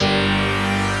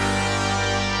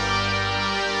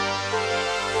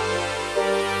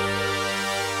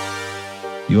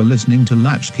You're listening to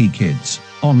Latchkey Kids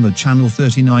on the Channel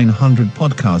 3900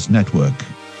 Podcast Network.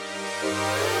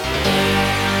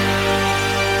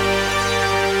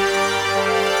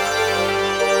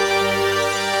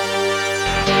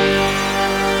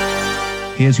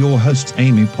 Here's your hosts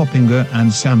Amy Poppinger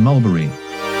and Sam Mulberry.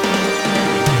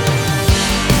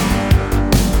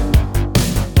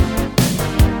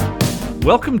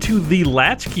 Welcome to the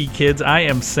Latchkey Kids. I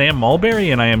am Sam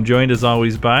Mulberry, and I am joined as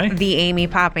always by the Amy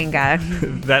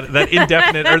Poppinger. that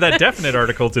indefinite or that definite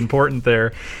article is important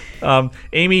there.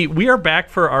 Amy, we are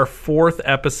back for our fourth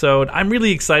episode. I'm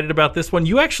really excited about this one.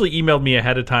 You actually emailed me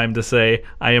ahead of time to say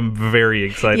I am very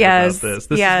excited about this.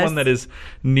 This is one that is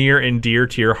near and dear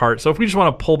to your heart. So if we just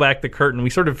want to pull back the curtain, we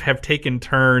sort of have taken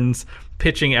turns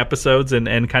pitching episodes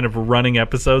and kind of running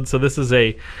episodes. So this is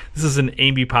an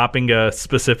Amy Poppinger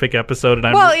specific episode.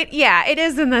 And it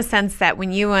is in the sense that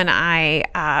when you and I,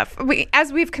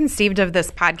 as we've conceived of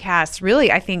this podcast,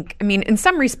 really, I mean, in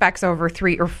some respects, over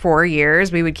 3 or 4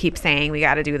 years, we would keep saying we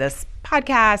got to do this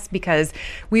podcast because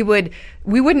we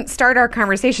wouldn't start our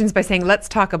conversations by saying let's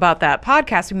talk about that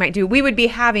podcast. We would be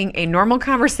having a normal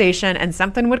conversation and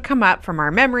something would come up from our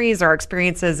memories or our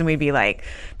experiences and we'd be like,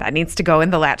 that needs to go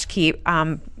in the Latchkey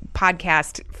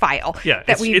podcast file. Yeah,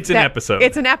 it's an episode.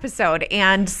 It's an episode.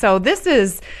 And so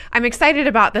I'm excited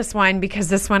about this one because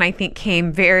this one I think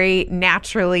came very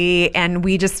naturally and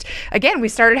we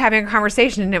started having a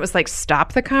conversation and it was like,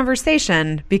 stop the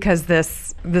conversation because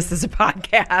this is a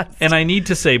podcast. And I need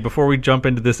to say, before we jump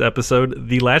into this episode,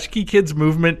 the Latchkey Kids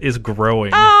movement is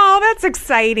growing. Oh, that's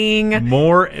exciting.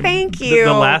 Thank you.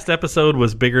 The last episode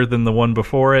was bigger than the one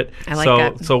before it. I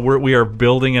like that. So we are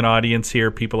building an audience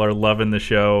here. People are loving the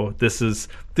show. This is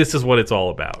what it's all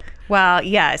about. Well,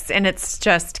 yes, and it's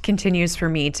just continues for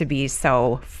me to be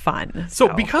so fun. So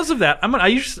because of that, I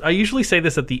usually say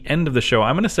this at the end of the show.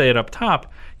 I'm going to say it up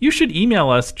top. You should email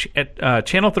us at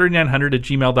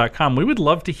channel3900@gmail.com. We would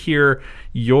love to hear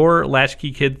your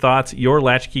Latchkey Kid thoughts, your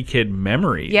Latchkey Kid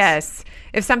memories. Yes.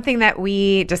 If something that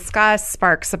we discuss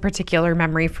sparks a particular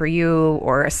memory for you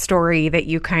or a story that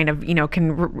you kind of,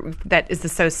 that is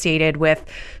associated with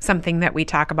something that we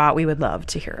talk about, we would love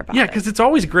to hear about it. Yeah, because it's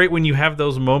always great when you have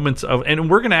those moments of, and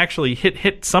we're going to actually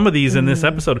hit some of these in this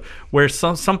episode, where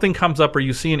something comes up or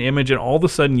you see an image and all of a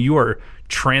sudden you are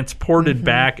transported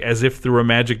back as if through a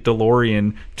magic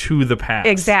DeLorean to the past.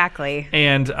 Exactly.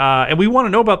 And we want to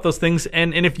know about those things.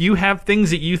 And if you have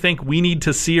things that you think we need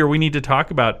to see or we need to talk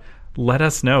about, let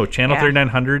us know.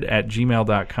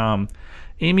 Channel3900@gmail.com.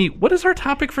 Amy, what is our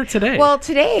topic for today? Well,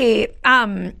 today,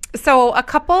 I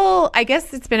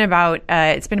guess it's been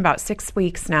about 6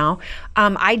 weeks now.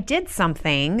 I did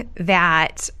something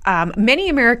that many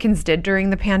Americans did during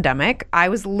the pandemic. I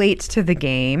was late to the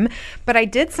game, but I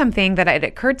did something that it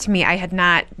occurred to me I had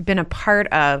not been a part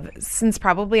of since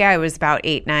probably I was about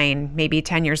 8, 9, maybe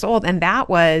 10 years old, and that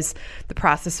was the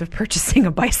process of purchasing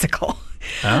a bicycle.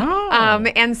 Oh.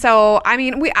 And so, I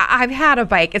mean, I've had a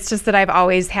bike. It's just that I've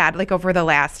always had, like, over the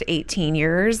last 18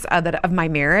 years of my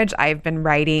marriage, I've been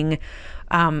riding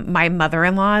my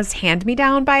mother-in-law's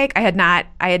hand-me-down bike. I had not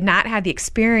had the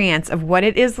experience of what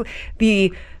it is,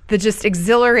 the just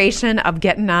exhilaration of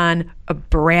getting on a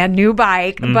brand new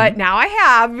bike. But now I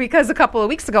have, because a couple of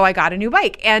weeks ago I got a new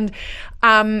bike. And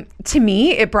to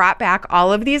me, it brought back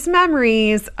all of these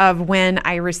memories of when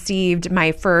I received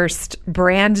my first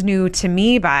brand new to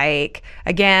me bike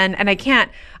again. And I can't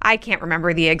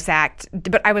remember the exact,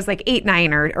 but I was like 8,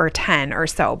 9 or 10 or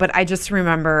so. But I just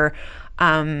remember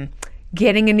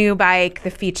getting a new bike,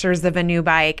 the features of a new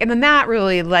bike. And then that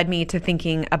really led me to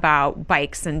thinking about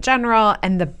bikes in general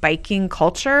and the biking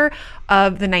culture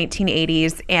of the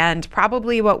 1980s, and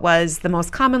probably what was the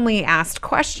most commonly asked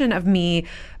question of me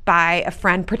by a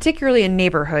friend, particularly a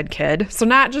neighborhood kid. So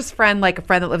not just like a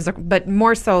friend that lives, but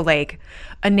more so like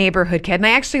a neighborhood kid. And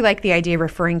I actually like the idea of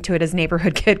referring to it as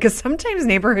neighborhood kid, because sometimes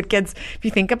neighborhood kids, if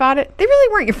you think about it, they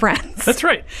really weren't your friends. That's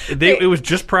right. It was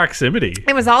just proximity.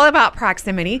 It was all about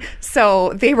proximity.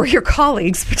 So they were your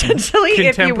colleagues, potentially,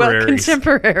 if you will.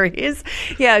 Contemporaries.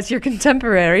 Yes, your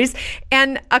contemporaries.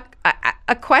 And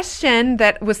a question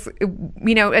that was,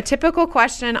 a typical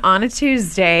question on a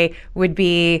Tuesday would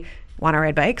be, want to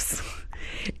ride bikes?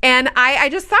 And I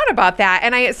just thought about that.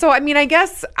 And I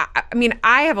guess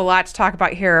I have a lot to talk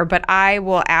about here, but I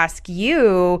will ask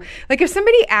you, like, if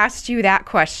somebody asked you that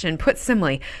question, put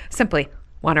simply,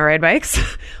 want to ride bikes?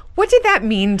 What did that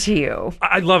mean to you?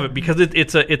 I love it because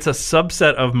it's a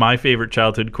subset of my favorite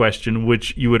childhood question,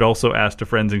 which you would also ask to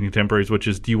friends and contemporaries, which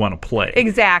is, do you want to play?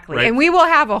 Exactly. Right? And we will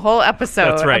have a whole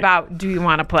episode about do you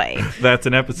want to play? That's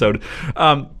an episode.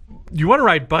 You want to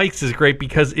ride bikes is great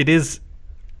because it is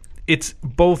it's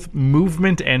both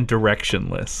movement and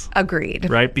directionless. Agreed.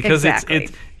 Right? Because exactly.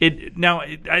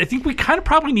 I think we kind of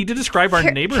probably need to describe our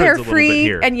neighborhoods a little bit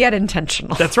here. And yet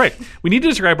intentional. That's right. We need to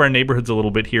describe our neighborhoods a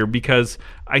little bit here because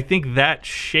I think that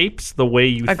shapes the way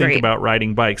you think about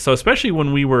riding bikes. So especially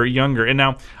when we were younger. And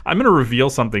now I'm going to reveal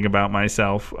something about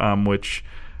myself, which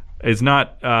is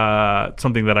not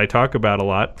something that I talk about a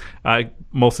lot,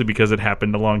 mostly because it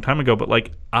happened a long time ago. But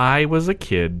like, I was a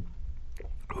kid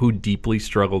who deeply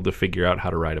struggled to figure out how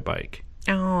to ride a bike.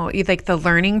 Oh, you like the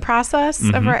learning process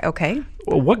of okay.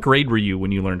 Well, what grade were you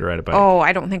when you learned to ride a bike? Oh,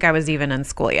 I don't think I was even in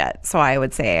school yet. So I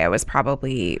would say I was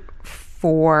probably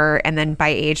 4, and then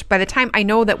by the time I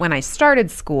know that when I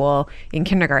started school in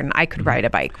kindergarten, I could ride a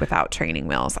bike without training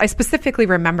wheels. I specifically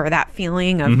remember that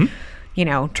feeling of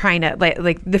trying to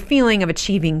like the feeling of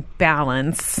achieving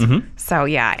balance. So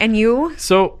yeah, and you?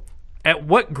 So at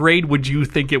what grade would you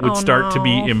think it would start to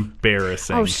be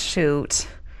embarrassing? Oh shoot.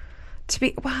 To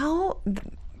be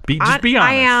just be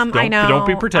honest. I know. Don't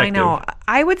be protective. I know.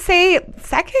 I would say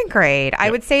 2nd grade.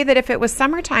 I would say that if it was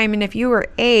summertime and if you were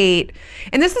 8,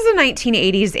 and this is a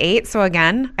 1980s 8, so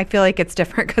again, I feel like it's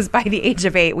different because by the age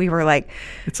of 8, we were like...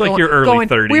 It's like your early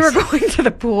 30s. We were going to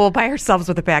the pool by ourselves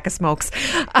with a pack of smokes,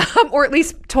 or at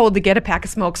least told to get a pack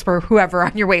of smokes for whoever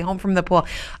on your way home from the pool.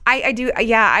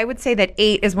 I would say that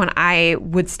 8 is when I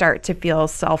would start to feel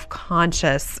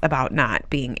self-conscious about not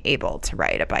being able to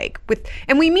ride a bike.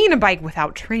 And we mean a bike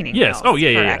without training. Yes. wheels, Oh,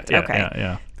 yeah. okay.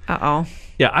 Yeah. Uh-oh.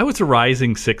 Yeah, I was a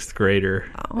rising 6th grader.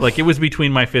 Like, it was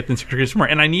between my 5th and 6th grade summer.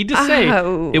 And I need to say,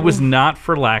 it was not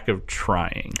for lack of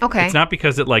trying. Okay. It's not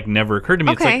because it, like, never occurred to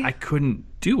me. Okay. It's like, I couldn't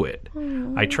do it.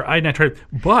 I tried.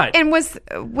 But... And was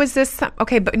this...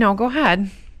 Okay, but no, go ahead.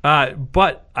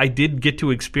 But I did get to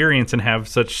experience and have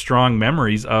such strong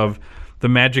memories of the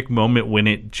magic moment when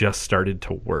it just started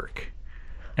to work.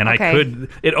 And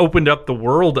it opened up the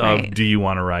world of, do you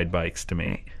want to ride bikes to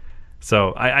me?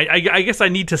 So I guess I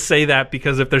need to say that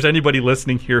because if there's anybody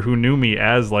listening here who knew me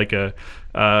as like a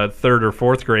 3rd or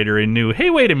 4th grader and knew, hey,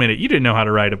 wait a minute, you didn't know how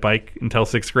to ride a bike until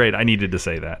 6th grade, I needed to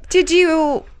say that. Did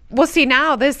you... Well, see,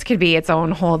 now this could be its own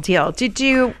whole deal.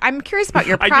 I'm curious about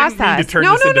your process. I didn't mean to turn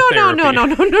this into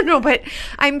therapy. No, but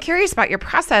I'm curious about your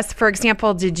process. For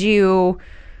example, did you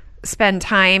spend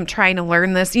time trying to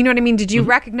learn this? You know what I mean? Did you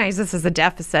recognize this as a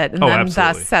deficit and then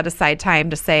absolutely. thus set aside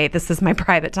time to say, this is my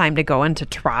private time to go and to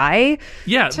try?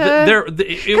 Yeah.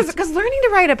 Because learning to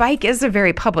ride a bike is a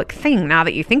very public thing now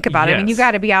that you think about it. I mean, you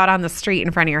got to be out on the street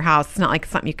in front of your house. It's not like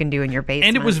something you can do in your basement.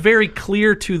 And it was very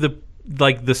clear to the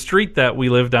street that we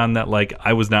lived on that like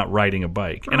I was not riding a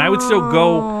bike, and I would still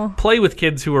go play with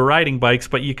kids who were riding bikes,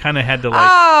 but you kind of had to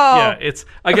it's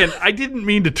again, I didn't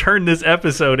mean to turn this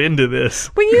episode into this.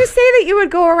 When you say that you would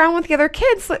go around with the other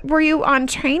kids, were you on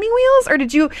training wheels, or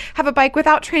did you have a bike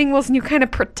without training wheels and you kind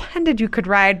of pretended you could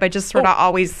ride by just sort of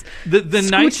always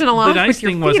scooching along with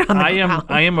your feet on the ground?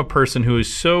 I am a person who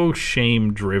is so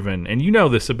shame driven, and you know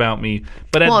this about me,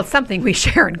 but it's something we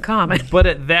share in common. But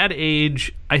at that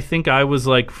age, I think I was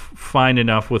like fine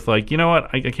enough with like, you know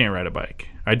what, I can't ride a bike.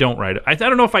 I don't ride it. I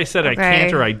don't know if I said I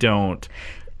can't or I don't.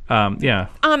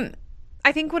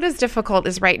 I think what is difficult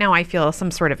is right now I feel some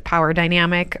sort of power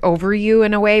dynamic over you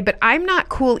in a way, but I'm not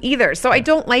cool either. So I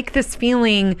don't like this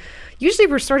feeling. Usually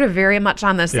we're sort of very much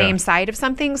on the same side of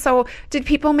something. So did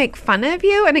people make fun of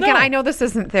you? And again, I know this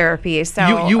isn't therapy.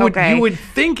 So you would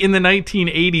think in the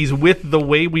 1980s, with the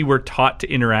way we were taught to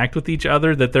interact with each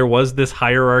other, that there was this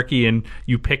hierarchy and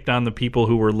you picked on the people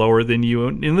who were lower than you.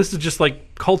 And this is just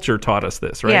like culture taught us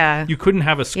this, right? Yeah. You couldn't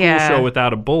have a school show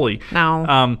without a bully.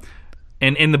 No.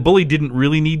 And the bully didn't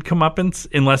really need comeuppance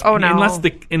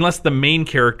unless the main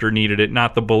character needed it,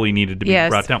 not the bully needed to be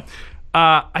brought down.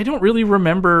 I don't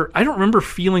remember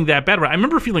feeling that bad. I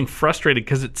remember feeling frustrated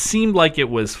because it seemed like it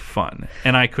was fun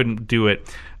and I couldn't do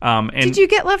it. Did you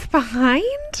get left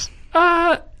behind?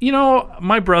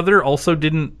 My brother also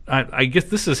didn't. I guess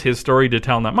this is his story to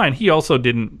tell, not mine. He also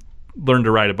didn't learn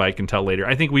to ride a bike until later.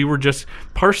 I think we were just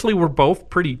we're both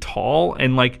pretty tall,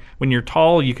 and like when you're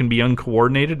tall you can be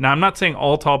uncoordinated. Now I'm not saying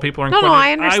all tall people are uncoordinated. No,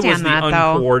 I understand I was that,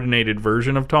 the uncoordinated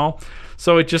version of tall.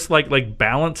 So it just like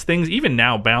balance things. Even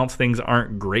now, balance things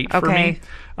aren't great for me.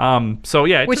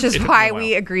 Which is why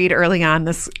we agreed early on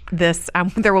this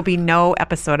there will be no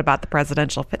episode about the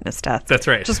presidential fitness test. That's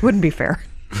right. It just wouldn't be fair.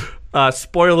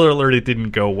 Spoiler alert, it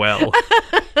didn't go well.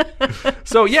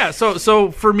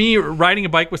 So for me, riding a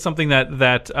bike was something that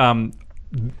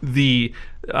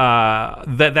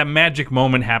magic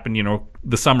moment happened,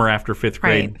 the summer after 5th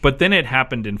grade, but then it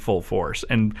happened in full force,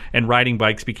 and riding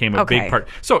bikes became a big part.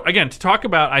 So again, to talk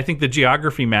about, I think the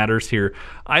geography matters here.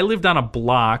 I lived on a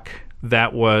block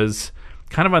that was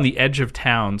kind of on the edge of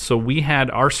town. So we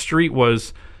had our street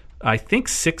was, I think,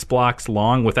 6 blocks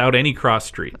long without any cross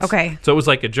streets. Okay. So it was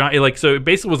like a giant, so it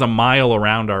basically was a mile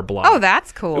around our block. Oh,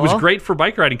 that's cool. It was great for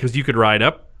bike riding because you could ride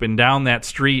up and down that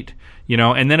street,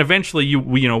 and then eventually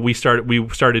we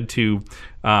started to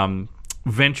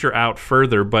venture out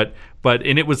further, but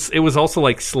it was also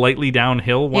like slightly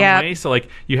downhill one way, so like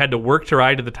you had to work to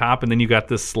ride to the top, and then you got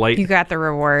this slight. You got the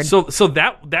reward. So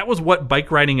that was what bike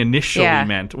riding initially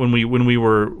meant when we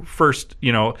were first,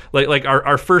 like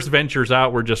our first ventures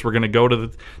out were just we're going to go to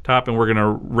the top and we're going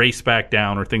to race back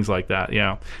down or things like that.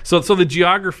 So the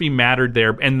geography mattered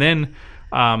there, and then.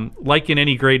 Like in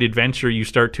any great adventure, you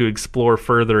start to explore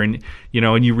further, and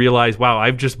you realize, wow,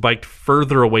 I've just biked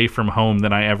further away from home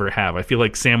than I ever have. I feel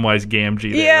like Samwise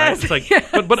Gamgee there, yes, right? It's like,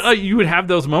 yes. but you would have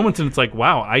those moments, and it's like,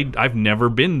 wow, I've never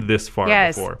been this far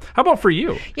before. How about for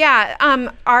you? Yeah,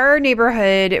 our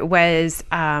neighborhood was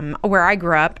where I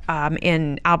grew up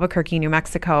in Albuquerque, New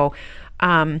Mexico.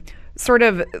 Sort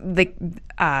of like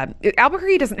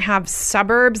Albuquerque doesn't have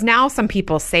suburbs now. Some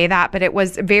people say that, but it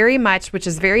was very much, which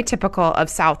is very typical of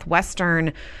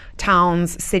southwestern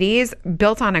towns, cities,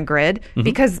 built on a grid,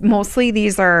 because mostly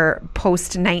these are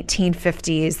post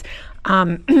 1950s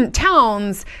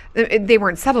towns. They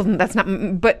weren't settled.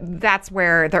 But that's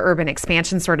where the urban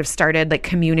expansion sort of started, like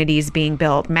communities being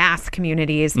built, mass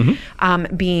communities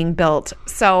being built.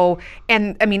 So,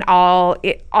 and I mean, all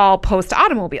post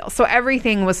automobile. So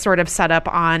everything was sort of set up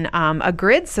on a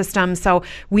grid system. So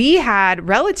we had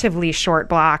relatively short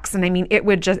blocks, and I mean, it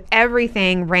would just,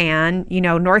 everything ran,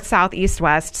 north, south, east,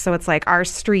 west. So it's like our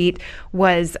street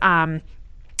was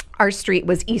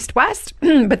east-west,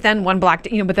 but then one block,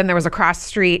 but then there was a cross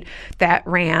street that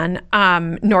ran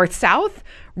north-south,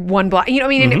 one block, and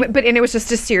it was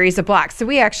just a series of blocks. So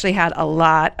we actually had a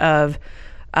lot of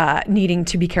needing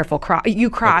to be careful.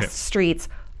 You crossed streets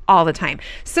all the time.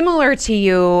 Similar to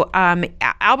you,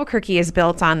 Albuquerque is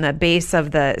built on the base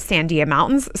of the Sandia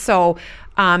Mountains. So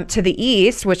to the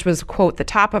east, which was, quote, the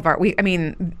top of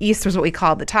east was what we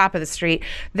called the top of the street.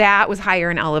 That was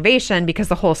higher in elevation because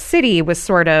the whole city was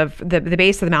sort of, the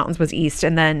base of the mountains was east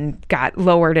and then got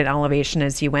lowered in elevation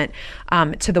as you went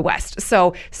to the west.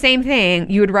 So same thing,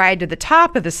 you would ride to the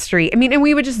top of the street. And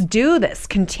we would just do this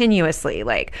continuously,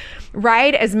 like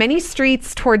ride as many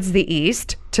streets towards the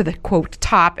east to the, quote,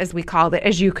 top, as we called it,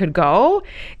 as you could go,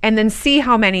 and then see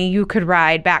how many you could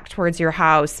ride back towards your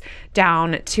house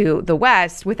down to the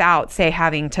west without, say,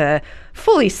 having to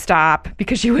fully stop,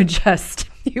 because you would just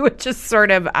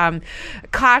sort of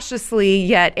cautiously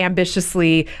yet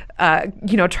ambitiously,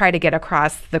 try to get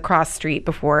across the cross street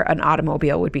before an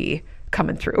automobile would be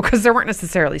coming through, because there weren't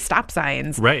necessarily stop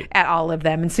signs at all of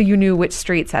them. And so you knew which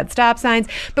streets had stop signs.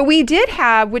 But we did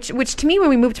have, which to me, when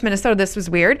we moved to Minnesota, this was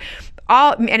weird.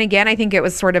 And again, I think it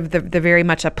was sort of the very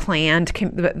much a planned,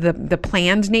 the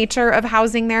planned nature of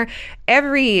housing there.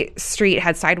 Every street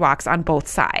had sidewalks on both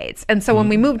sides. And so when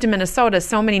we moved to Minnesota,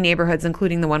 so many neighborhoods,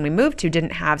 including the one we moved to,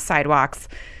 didn't have sidewalks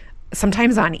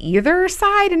sometimes on either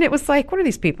side, and it was like, what are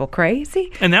these people, crazy?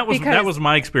 And that was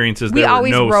my experience. Is we there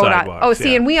always were no rode sidewalks.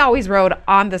 And we always rode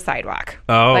on the sidewalk.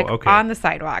 Okay. On the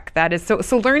sidewalk. That is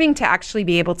so learning to actually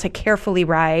be able to carefully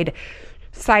ride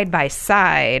side by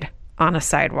side on a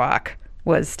sidewalk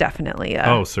was definitely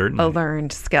a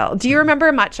learned skill. Do you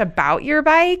remember much about your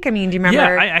bike? Do you remember?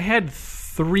 Yeah, I had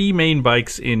 3 main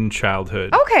bikes in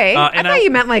childhood. Okay. I thought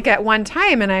you meant like at one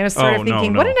time, and I was sort of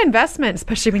thinking, no. What an investment,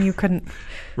 especially when you couldn't.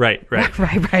 Right.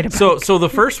 Right. So the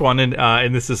first one,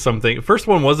 and this is something. First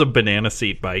one was a banana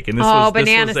seat bike, and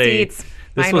this seats.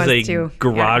 This was a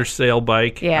garage sale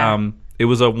bike. Yeah. It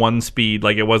was a 1-speed,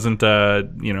 like it wasn't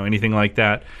anything like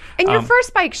that. And your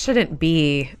first bike shouldn't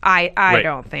be. I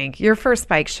don't think your first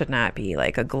bike should not be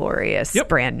like a glorious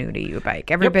brand new to you bike.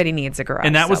 Everybody needs a garage.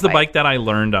 And that was the bike bike that I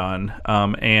learned on,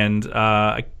 and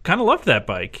I kind of loved that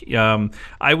bike.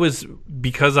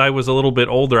 Because I was a little bit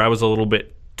older. I was a little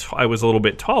bit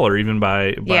taller, even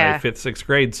by 5th, 6th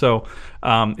grade. So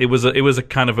it was a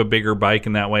kind of a bigger bike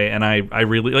in that way, and I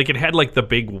really like it. Had like the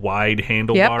big wide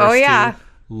handlebars. Oh yeah. Too.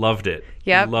 Loved it.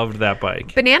 Yep. Loved that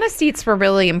bike. Banana seats were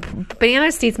really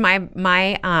banana seats. My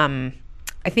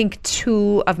I think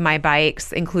 2 of my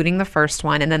bikes, including the first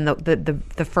one, and then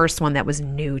the first one that was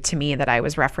new to me that I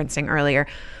was referencing earlier,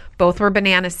 both were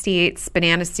banana seats.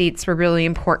 Banana seats were really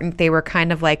important. They were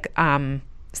kind of like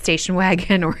station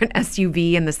wagon or an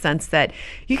SUV in the sense that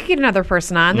you could get another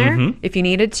person on there if you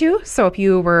needed to. So if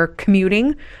you were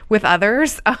commuting with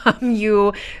others,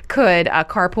 you could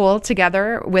carpool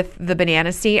together with the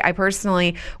banana seat.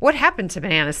 What happened to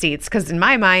banana seats? Because in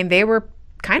my mind, they were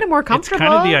kind of more comfortable. It's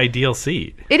kind of the ideal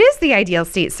seat. It is the ideal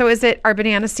seat. So are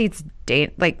banana seats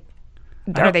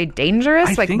Are they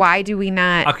dangerous? I think- why do we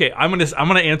not? Okay, I'm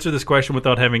gonna answer this question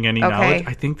without having any knowledge.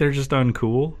 I think they're just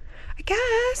uncool. I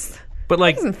guess. But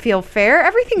like, Doesn't feel fair.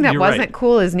 Everything that You're wasn't right.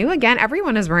 cool is new again.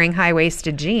 Everyone is wearing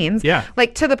high-waisted jeans. Yeah.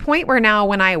 Like to the point where now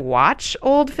when I watch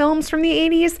old films from the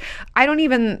 80s, I don't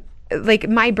even like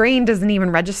my brain doesn't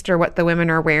even register what the women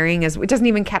are wearing. It doesn't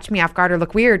even catch me off guard or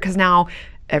look weird because now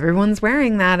everyone's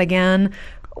wearing that again.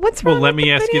 What's wrong? well, let with me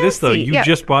the ask you banana this though: seat? you Yeah.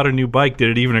 just bought a new bike. Did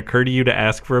it even occur to you to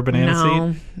ask for a banana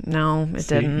seat? No, it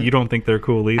didn't. You don't think they're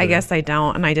cool either? I guess I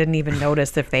don't, and I didn't even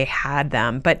notice if they had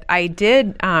them. But I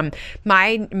did.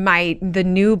 The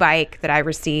new bike that I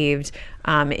received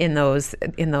in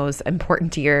those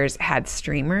important years had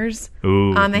streamers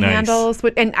Ooh, on the nice. handles,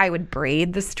 and I would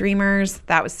braid the streamers.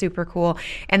 That was super cool.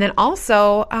 And then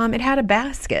also, it had a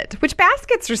basket, which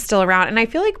baskets are still around, and I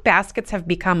feel like baskets have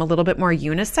become a little bit more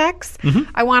unisex.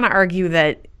 I want to argue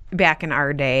that back in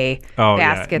our day, Oh,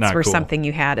 yeah, baskets not were cool. something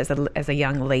you had as a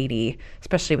young lady,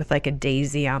 especially with like a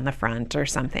daisy on the front or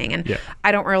something. And Yeah.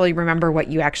 I don't really remember what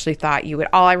you actually thought you would.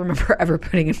 All I remember ever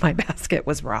putting in my basket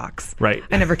was rocks. Right.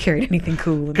 I never carried anything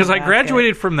cool. Because I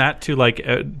graduated from that to like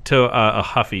a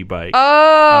Huffy bike.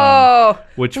 Oh,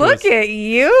 which look was- at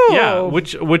you! Yeah,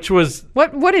 which was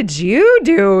what did you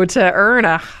do to earn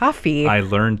a Huffy? I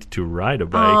learned to ride a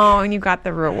bike. Oh, and you got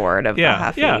the reward of Yeah, the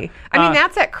Huffy. yeah. I mean,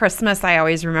 that's at Christmas. I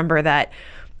always remember that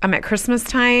at Christmas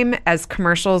time, as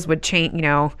commercials would change,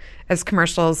 as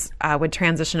commercials would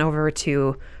transition over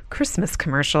to Christmas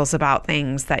commercials about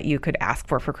things that you could ask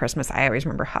for Christmas. I always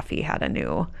remember Huffy had a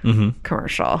new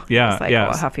commercial. Yeah, It's like, yeah.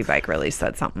 oh, a Huffy bike really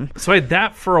said something. So I had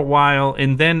that for a while,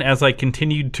 and then as I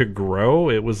continued to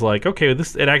grow, it was like, okay,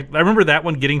 I remember that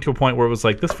one getting to a point where it was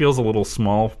like, this feels a little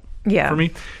small Yeah. for me.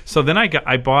 So then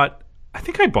I bought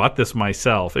this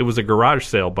myself. It was a garage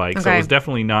sale bike, so it Okay. was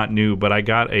definitely not new, but I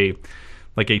got a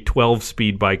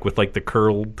 12-speed bike with like the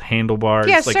curled handlebars,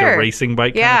 Yeah, like sure. a racing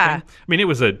bike Yeah. kind of thing. I mean,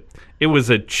 it was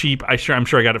a cheap. I'm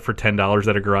sure I got it for $10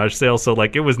 at a garage sale. So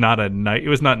like, it was not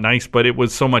nice, but it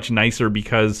was so much nicer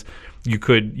because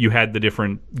you had the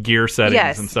different gear settings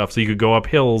Yes. and stuff, so you could go up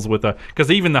hills because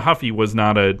even the Huffy was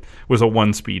a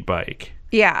 1-speed bike.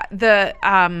 Yeah,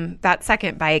 that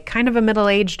second bike, kind of a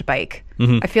middle-aged bike.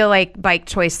 I feel like bike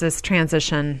choices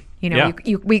transition. Yeah.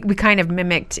 We kind of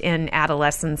mimicked in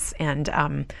adolescence and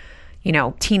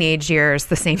teenage years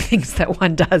the same things that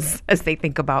one does as they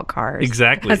think about cars.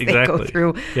 Exactly, as they go exactly.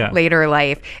 through Yeah. later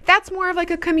life. That's more of like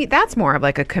a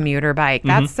commuter bike.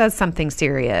 That says something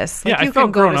serious. Like Yeah, I you felt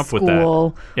can go grown to up with that.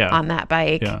 school Yeah. on that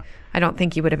bike. Yeah. I don't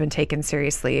think you would have been taken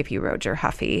seriously if you rode your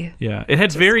Huffy. Yeah, it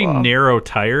had very cool. narrow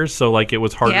tires, so like it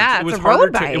was harder. Yeah, it was it's a road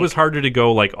harder bike. it was harder to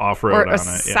go like off road Or on a it.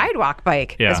 Yeah. sidewalk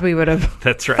bike, Yeah. as we would have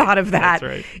That's right. thought of that That's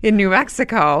right. in New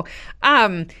Mexico.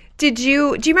 Do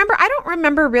you remember? I don't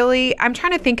remember really. I'm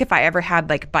trying to think if I ever had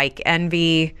like bike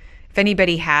envy. If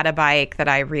anybody had a bike that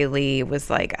I really was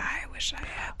like, I wish I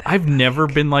had that. I've never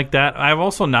been like that. I'm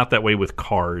also not that way with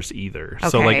cars either.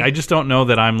 So Okay. like I just don't know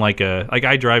that I'm like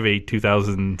I drive a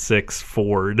 2006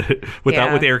 Ford with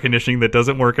air conditioning that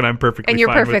doesn't work, and I'm perfectly And you're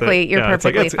fine with perfectly it. you're Yeah, it's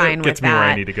like, perfectly it's- fine it with gets that. me where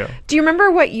I need to go. Do you remember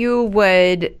what you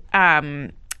would?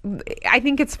 I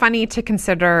think it's funny to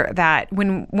consider that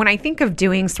when I think of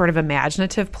doing sort of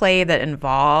imaginative play that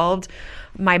involved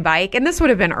my bike, and this would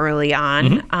have been early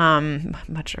on.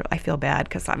 Much I feel bad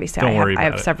because obviously Don't worry I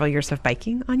have about it. several years of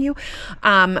biking on you,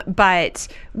 but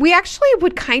we actually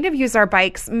would kind of use our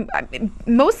bikes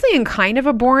mostly in kind of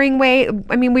a boring way.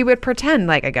 I mean, we would pretend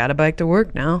like I got a bike to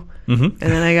work now, and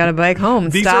then I got a bike home.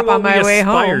 These Stop are what on my we way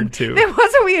home. aspired to. It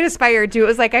was what we had aspired to. It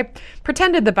was like I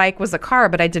pretended the bike was a car,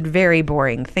 but I did very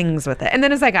boring things with it. And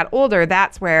then as I got older,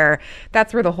 that's where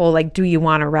the whole like, do you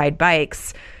want to ride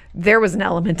bikes? There was an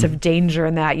element of danger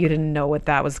in that. You didn't know what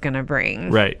that was going to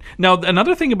bring. Right. Now,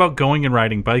 another thing about going and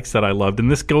riding bikes that I loved, and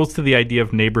this goes to the idea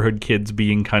of neighborhood kids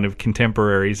being kind of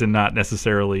contemporaries and not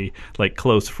necessarily like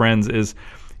close friends, is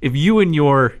if you and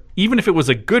even if it was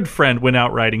a good friend went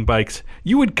out riding bikes,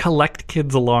 you would collect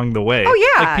kids along the way. Oh,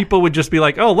 yeah. Like people would just be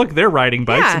like, oh, look, they're riding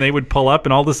bikes. Yeah. And they would pull up,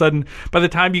 and all of a sudden, by the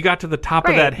time you got to the top of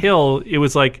Right. that hill, it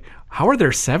was like, how are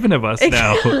there 7 of us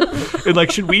now? And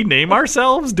like, should we name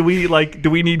ourselves? Do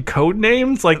we need code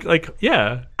names? Like,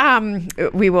 yeah.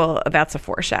 We will. That's a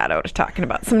foreshadow to talking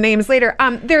about some names later.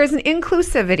 There is an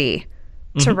inclusivity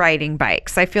to riding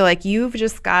bikes. I feel like you've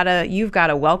got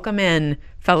to welcome in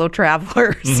fellow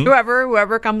travelers.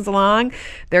 Whoever comes along,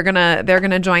 they're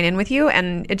gonna join in with you,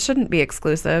 and it shouldn't be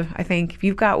exclusive. I think if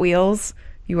you've got wheels,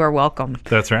 you are welcome.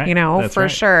 That's right. You know, That's for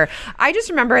right. sure. I just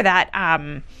remember that.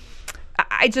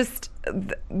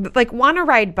 like want to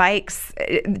ride bikes,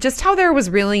 just how there was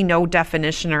really no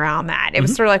definition around that. It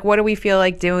was sort of like, what do we feel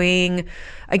like doing?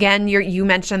 Again, you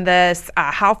mentioned this,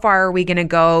 how far are we going to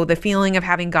go? The feeling of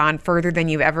having gone further than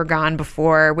you've ever gone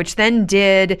before, which then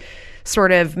did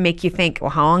sort of make you think, well,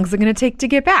 how long is it going to take to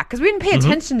get back? Because we didn't pay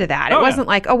attention to that. It wasn't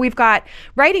like, we've got,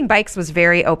 riding bikes was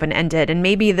very open-ended. And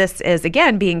maybe this is,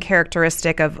 again, being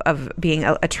characteristic of being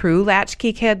a true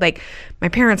latchkey kid. Like, my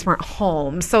parents weren't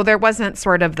home. So there wasn't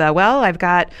sort of the, well, I've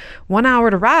got 1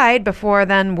 hour to ride before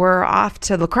then we're off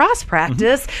to lacrosse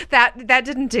practice. That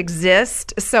didn't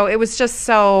exist. So it was just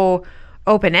so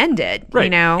open-ended, right. you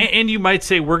know? And you might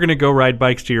say, we're going to go ride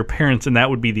bikes to your parents, and that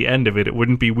would be the end of it. It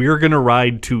wouldn't be, we're going to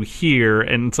ride to here.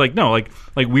 And it's like, no, like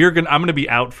I'm going to be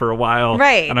out for a while.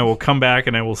 Right. And I will come back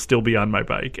and I will still be on my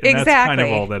bike. And Exactly. that's kind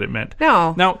of all that it meant.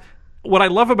 No. Now, what I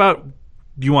love about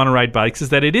Do You Want to Ride Bikes is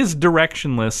that it is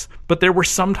directionless, but there were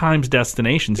sometimes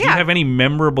destinations. Do you have any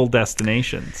memorable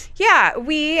destinations? Yeah,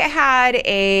 we had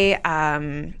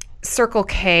a Circle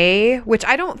K, which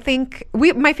I don't think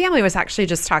my family was actually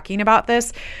just talking about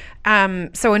this.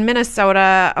 So in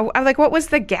Minnesota, I like, what was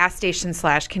the gas station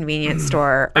 / convenience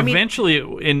store? Eventually,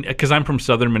 because I'm from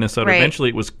southern Minnesota, Right. eventually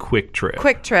it was Quick Trip.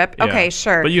 Quick Trip. Yeah. Okay,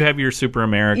 sure. But you have your Super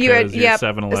Americas, You had, your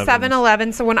 7-Elevens.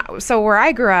 7-Eleven. So where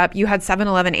I grew up, you had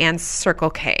 7-Eleven and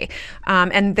Circle K.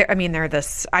 And they're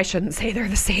this. I shouldn't say they're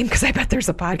the same because I bet there's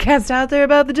a podcast out there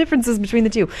about the differences between the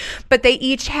two. But they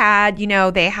each had,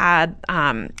 they had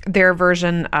their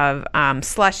version of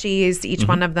slushies. Each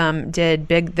one of them did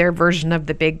their version of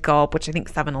the Big Gulp, which I think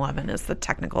 7-Eleven is the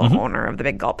technical owner of the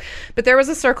Big Gulp. But there was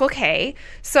a Circle K.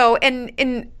 So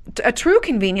in a true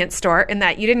convenience store, in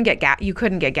that you didn't get gas, you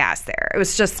couldn't get gas there. It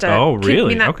was just a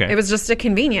Okay. It was just a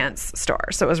convenience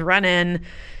store. So it was run in,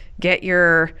 get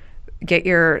your.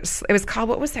 It was called,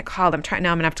 what was that called? I'm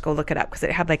gonna have to go look it up because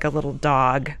it had like a little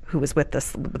dog who was with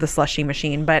the slushy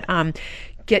machine. But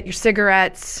get your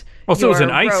cigarettes. Oh, so it was an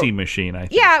icy machine, I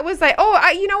think. Yeah, it was like,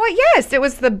 you know what? Yes, it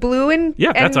was the blue and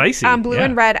that's icy. Blue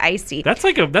and red icy. That's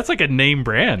like a name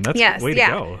brand. That's a way to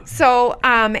go. So,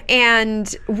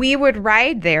 and we would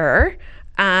ride there.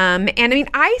 And I mean,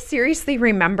 I seriously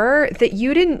remember that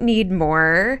you didn't need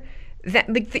more. That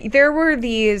there were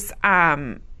these.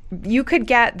 You could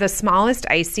get the smallest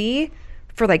icy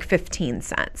for like 15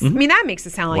 cents. I mean, that makes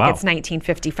it sound like it's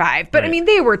 1955. But right. I mean,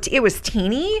 it was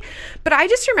teeny. But I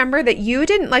just remember that you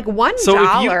didn't like $1. So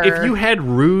if you had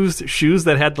Ruse shoes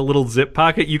that had the little zip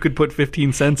pocket, you could put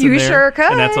 15 cents in there. You sure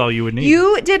could. And that's all you would need.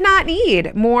 You did not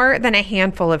need more than a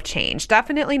handful of change.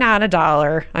 Definitely not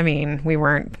 $1. I mean, we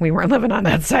weren't living on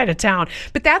that side of town.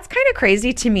 But that's kind of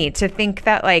crazy to me to think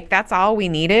that like that's all we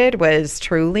needed was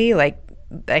truly like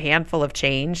a handful of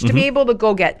change to be able to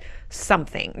go get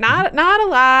something. Not a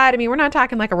lot. I mean, we're not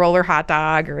talking like a roller hot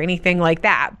dog or anything like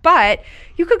that, but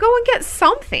you could go and get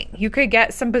something. You could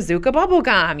get some Bazooka bubble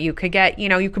gum. You could get,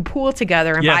 you could pool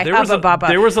together and buy Hubba Bubba.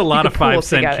 There was a lot of pool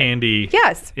 5-cent together. candy.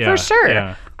 Yes, Yeah, for sure.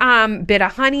 yeah. Bit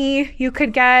of honey you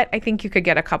could get. I think you could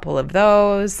get a couple of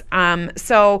those.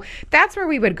 So that's where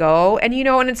we would go. And,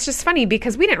 and it's just funny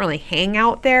because we didn't really hang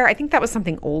out there. I think that was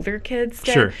something older kids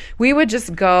did. Sure. We would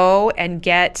just go and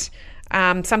get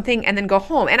something and then go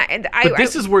home. But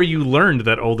this is where you learned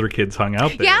that older kids hung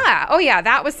out there. Yeah. Oh, yeah.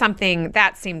 That was something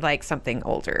that seemed like something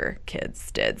older kids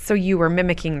did. So you were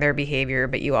mimicking their behavior,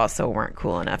 but you also weren't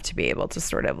cool enough to be able to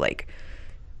sort of like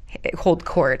hold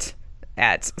court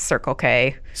at Circle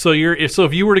K. So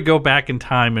if you were to go back in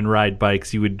time and ride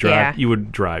bikes, you would drive. Yeah. You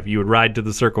would drive. You would ride to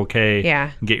the Circle K.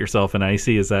 Yeah. And get yourself an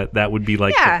icy. Is that would be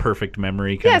like the perfect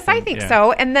memory? Yes, I think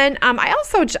so. And then I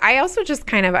also just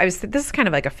kind of this is kind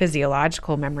of like a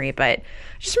physiological memory, but I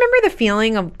just remember the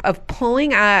feeling of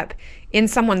pulling up in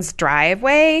someone's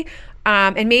driveway.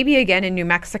 And maybe again in New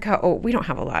Mexico, we don't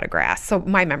have a lot of grass. So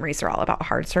my memories are all about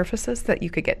hard surfaces that you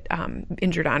could get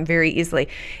injured on very easily.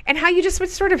 And how you just would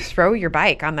sort of throw your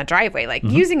bike on the driveway. Like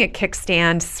using a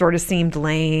kickstand sort of seemed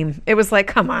lame. It was like,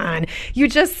 come on, you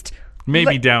just...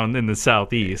 Maybe down in the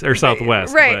southeast or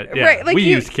southwest. Right, but yeah, right. Like we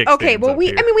used kickstands. Okay, well, we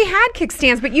had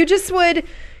kickstands, but you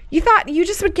thought you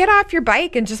just would get off your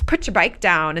bike and just put your bike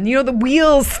down and, the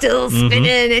wheels still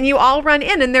spinning and you all run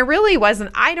in. And there really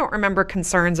wasn't, I don't remember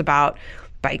concerns about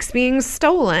bikes being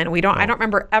stolen. I don't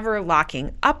remember ever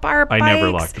locking up our bikes. I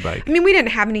never locked the bike. I mean, we didn't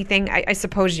have anything. I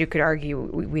suppose you could argue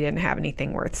we didn't have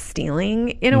anything worth stealing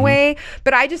in a way.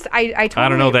 But I totally... I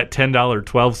don't know, that $10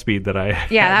 12 speed that I had.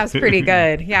 Yeah, that was pretty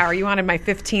good. Yeah, or you wanted my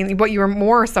 15... What you were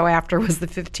more so after was the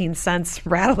 15 cents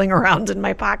rattling around in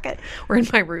my pocket or in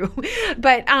my room.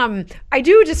 But I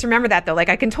do just remember that, though. Like,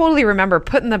 I can totally remember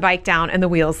putting the bike down and the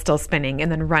wheels still spinning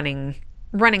and then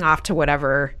running off to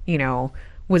whatever,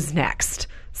 was next,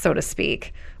 so to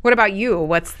speak. What about you?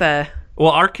 What's the...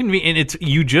 Well, our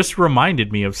you just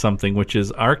reminded me of something, which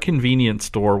is our convenience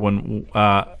store when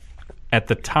at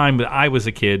the time that I was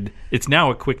a kid. It's now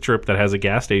a Quick Trip that has a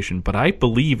gas station, but I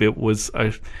believe it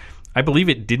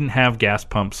didn't have gas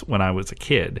pumps when I was a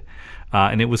kid,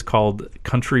 and it was called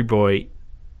Country Boy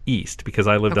East because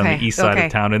I lived on the east side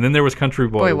of town, and then there was Country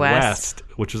Boy West,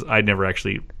 which is I'd never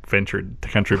actually ventured to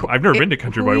Country Boy. I've never been to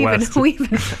Country Boy West.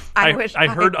 I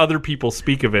heard other people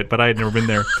speak of it, but I had never been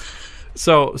there.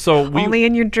 So we only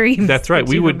in your dreams. That's right.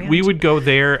 We would go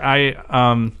there.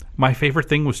 My favorite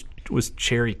thing was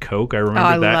Cherry Coke. I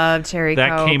remember that. I love Cherry Coke.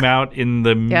 That came out in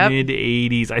the mid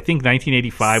 '80s. I think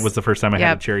 1985 was the first time I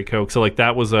had a Cherry Coke. So like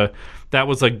that was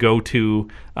a go-to.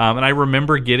 And I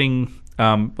remember getting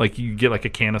you get like a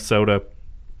can of soda.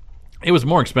 It was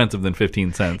more expensive than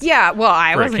 15 cents. Yeah, well,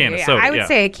 I wasn't. A can of soda, I would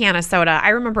say a can of soda. I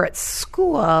remember at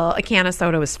school, a can of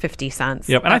soda was 50 cents.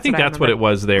 Yep, and I think that's what it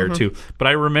was there too. But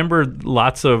I remember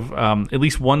lots of, at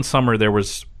least one summer, there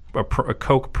was a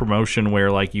Coke promotion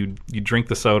where like you drink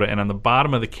the soda, and on the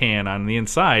bottom of the can, on the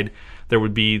inside, there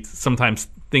would be sometimes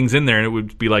things in there, and it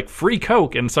would be like free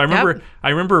Coke. And so I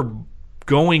remember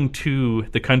going to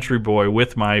the Country Boy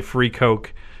with my free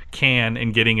Coke can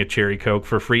and getting a Cherry Coke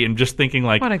for free and just thinking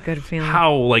like what a good feeling,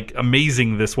 how like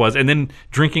amazing this was, and then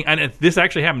drinking, and this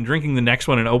actually happened, drinking the next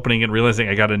one and opening and realizing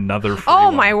I got another free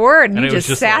one. My word, and you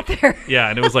just sat there. Yeah,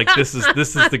 and it was like this is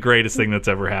the greatest thing that's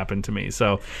ever happened to me.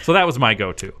 So that was my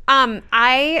go-to.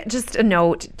 I just a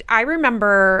note, I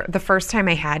remember the first time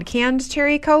I had canned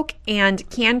Cherry Coke, and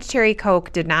canned Cherry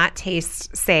Coke did not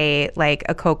taste, say, like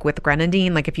a Coke with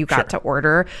grenadine, like if you got to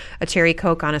order a Cherry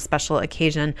Coke on a special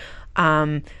occasion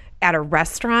at a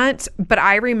restaurant. But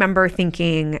I remember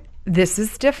thinking, this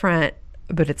is different,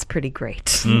 but it's pretty great.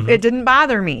 Mm-hmm. It didn't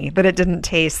bother me, but it didn't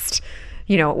taste,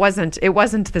 it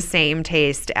wasn't the same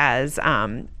taste as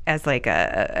like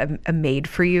a made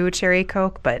for you Cherry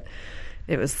Coke, but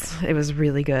it was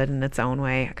really good in its own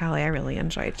way. Golly, I really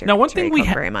enjoyed Cherry Coke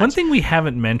very much. One thing we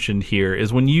haven't mentioned here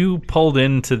is when you pulled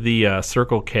into the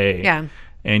Circle K. Yeah.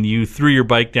 And you threw your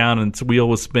bike down and its wheel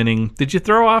was spinning. Did you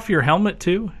throw off your helmet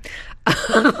too?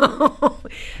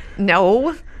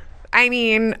 No. I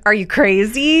mean, are you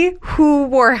crazy? Who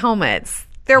wore helmets?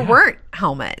 There weren't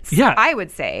helmets. Yeah. I would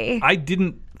say. I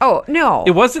didn't. Oh, no.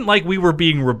 It wasn't like we were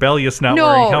being rebellious not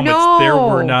wearing helmets. No. There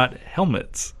were not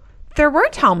helmets. There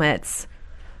weren't helmets.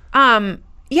 Yeah.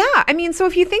 I mean, so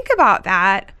if you think about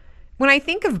that, when I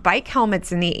think of bike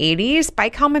helmets in the 80s,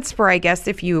 bike helmets were, I guess,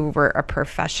 if you were a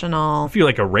professional. If you're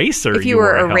like a racer. If you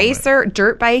were a racer,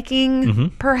 dirt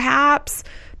biking, perhaps.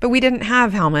 But we didn't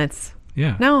have helmets.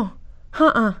 Yeah. No.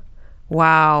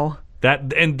 Wow.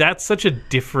 That's such a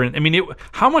different. I mean,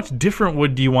 how much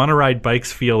different do you want to ride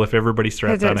bikes feel if everybody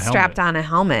strapped on a helmet? Strapped on a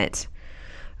helmet.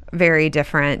 Very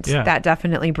different. Yeah. That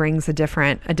definitely brings a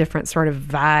different sort of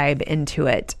vibe into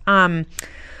it.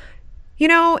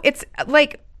 It's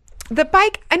like the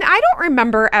bike, and I don't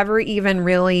remember ever even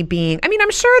really being, I mean,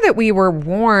 I'm sure that we were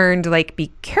warned, like, be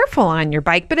careful on your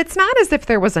bike, but it's not as if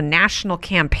there was a national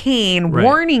campaign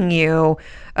warning you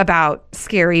about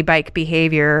scary bike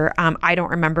behavior. I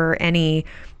don't remember any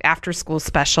after school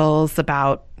specials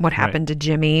about what happened to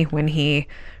Jimmy when he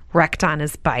wrecked on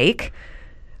his bike.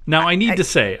 Now I need to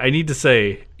say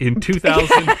in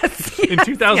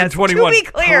 2021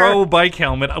 pro bike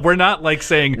helmet, we're not like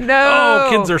saying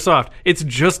kids are soft. It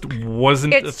just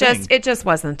wasn't a thing. It just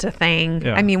wasn't a thing.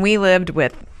 Yeah. I mean, we lived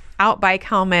with bike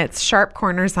helmets, sharp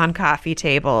corners on coffee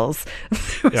tables.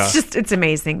 It's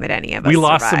amazing that any of us We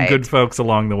lost survived. some good folks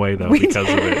along the way though because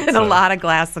of it. And a lot of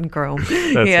glass and chrome.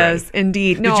 Yes, right.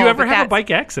 indeed. Did you ever have a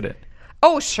bike accident?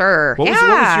 Oh, sure.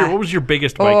 What was your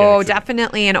biggest bike accident? Oh,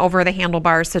 definitely an over the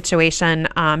handlebar situation.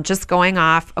 Just going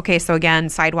off. Okay, so again,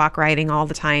 sidewalk riding all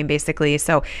the time, basically.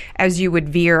 So as you would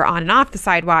veer on and off the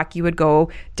sidewalk, you would go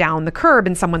down the curb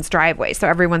in someone's driveway. So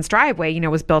everyone's driveway,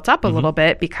 was built up a little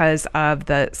bit because of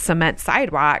the cement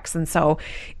sidewalks. And so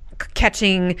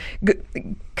cutting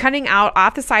out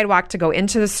off the sidewalk to go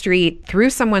into the street through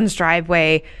someone's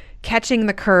driveway, catching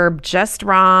the curb just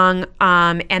wrong,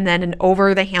 and then an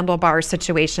over the handlebar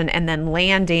situation, and then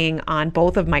landing on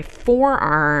both of my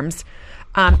forearms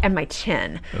and my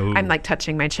chin. Ooh. I'm like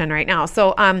touching my chin right now.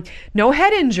 So no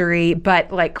head injury,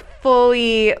 but like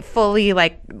fully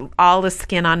like all the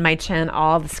skin on my chin,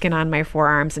 all the skin on my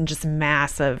forearms, and just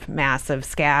massive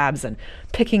scabs and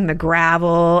picking the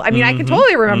gravel. I mean, I can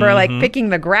totally remember like picking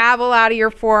the gravel out of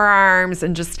your forearms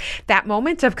and just that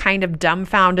moment of kind of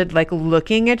dumbfounded, like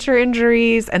looking at your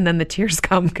injuries, and then the tears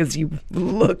come because you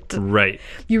looked. Right.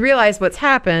 You realize what's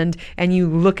happened and you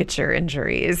look at your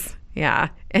injuries. Yeah.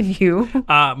 And you?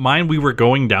 Mine, we were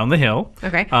going down the hill.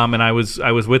 Okay. And I was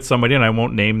with somebody, and I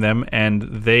won't name them,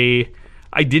 and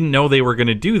I didn't know they were going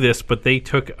to do this, but they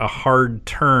took a hard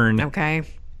turn Okay.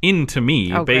 into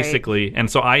me, Oh, great. basically. And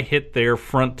so I hit their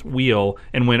front wheel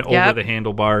and went over the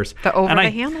handlebars.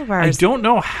 Handlebars. I don't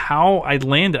know how I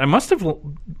landed. I must have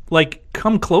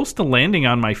come close to landing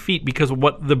on my feet, because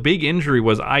what the big injury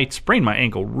was, I sprained my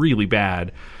ankle really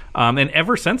bad. And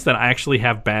ever since then, I actually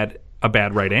have a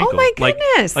bad right ankle. Oh my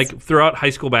goodness. Like throughout high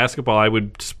school basketball, I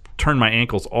would turn my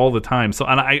ankles all the time. So,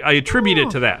 and I attribute it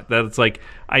to that it's like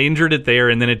I injured it there,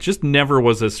 and then it just never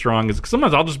was as strong as.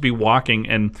 Sometimes I'll just be walking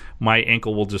and my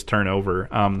ankle will just turn over.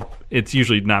 It's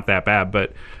usually not that bad,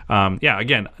 but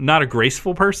again, not a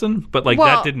graceful person, but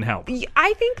that didn't help.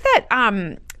 I think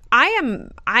that I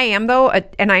am though,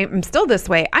 and I'm still this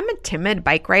way. I'm a timid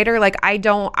bike rider. Like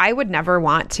I would never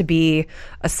want to be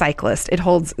a cyclist. It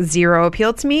holds zero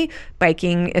appeal to me.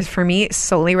 Biking is for me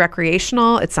solely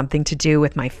recreational. It's something to do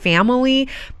with my family,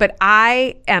 but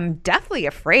I am deathly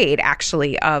afraid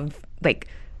actually of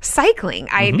cycling.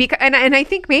 And I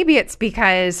think maybe it's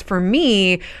because for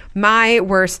me, my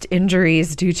worst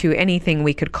injuries due to anything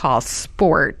we could call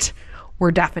sport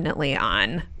were definitely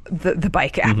on the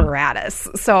bike apparatus.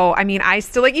 So, I mean, I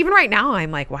still even right now,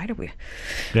 I'm like, why do we?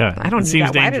 Yeah, I don't need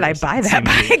that. Why did I buy that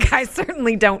bike? I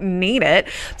certainly don't need it.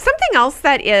 Something else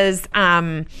that is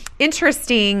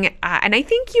interesting and I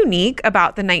think unique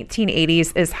about the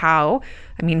 1980s is how,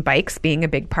 bikes being a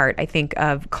big part, I think,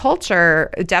 of culture,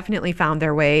 definitely found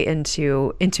their way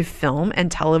into film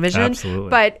and television. Absolutely.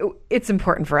 But it's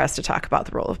important for us to talk about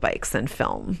the role of bikes in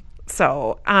film.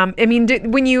 So,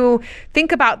 when you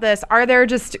think about this, are there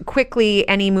just quickly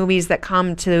any movies that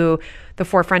come to the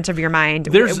forefront of your mind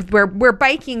where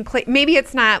biking maybe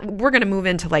it's not, we're going to move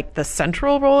into the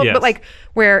central role, but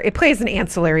where it plays an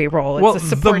ancillary role. It's a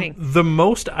supporting. The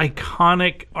most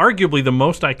iconic, arguably the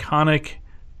most iconic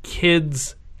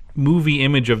kids movie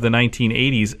image of the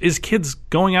 1980s is kids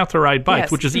going out to ride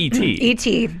bikes, which is E.T.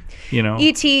 E.T.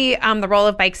 E.T., the role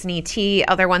of bikes in E.T.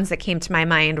 Other ones that came to my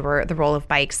mind were the role of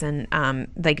bikes and more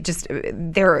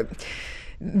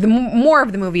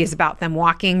of the movie is about them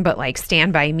walking, but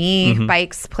Stand By Me,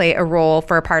 bikes play a role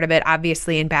for a part of it.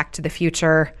 Obviously, in Back to the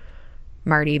Future,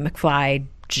 Marty McFly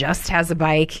just has a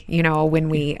bike. When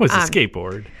we was a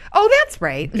skateboard. Oh, that's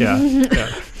right.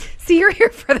 Yeah. See, you're here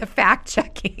for the fact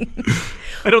checking.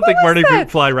 I don't think Marty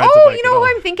McFly rides a bike. You know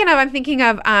what I'm thinking of?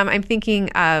 I'm thinking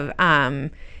of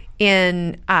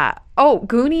in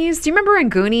Goonies. Do you remember in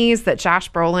Goonies that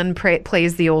Josh Brolin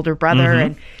plays the older brother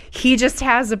and he just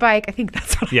has a bike? I think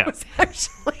that's what I was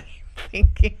actually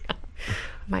thinking of.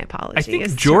 My apologies. I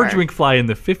think George McFly in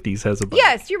the 50s has a bike.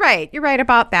 Yes, you're right. You're right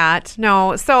about that.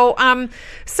 No, so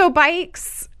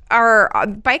bikes are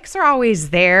always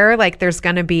there. There's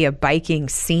going to be a biking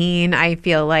scene, I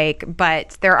feel like,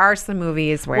 but there are some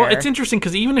movies where. Well, it's interesting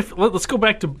because even if let's go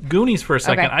back to Goonies for a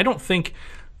second. Okay. I don't think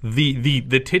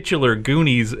the titular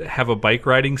Goonies have a bike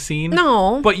riding scene.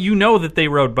 No, but that they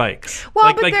rode bikes.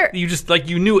 Well, you just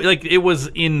you knew it was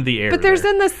in the air. But there's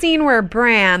in the scene where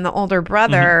Bran, the older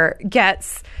brother,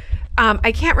 gets.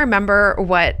 I can't remember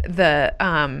what the.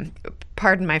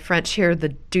 Pardon my French here, the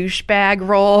douchebag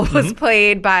role was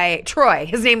played by Troy.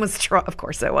 His name was Troy, of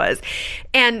course it was.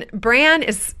 And Bran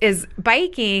is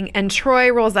biking and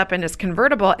Troy rolls up in his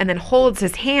convertible and then holds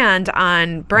his hand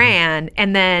on Bran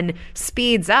and then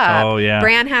speeds up. Oh, yeah.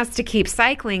 Bran has to keep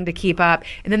cycling to keep up.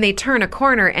 And then they turn a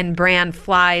corner and Bran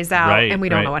flies out and we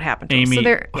don't know what happened to Amy,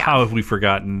 him. So how have we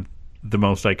forgotten the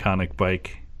most iconic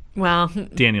bike? Well,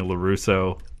 Daniel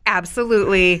LaRusso.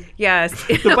 Absolutely, yes.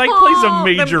 The bike plays a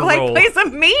major role. The bike plays a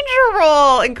major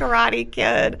role in Karate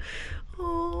Kid.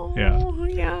 Oh,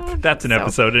 yeah. That's an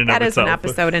episode in and of itself. That is an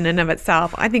episode in and of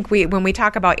itself. I think when we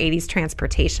talk about 80s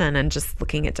transportation and just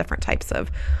looking at different types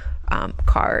of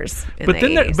cars in the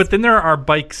 80s. But then there are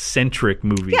bike-centric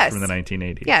movies from the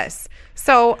 1980s. Yes.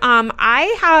 So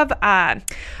I have I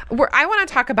want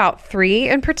to talk about three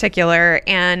in particular.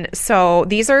 And so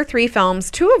these are three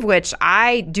films, two of which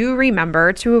I do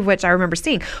remember, two of which I remember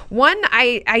seeing. One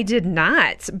I did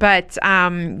not, but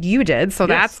you did. So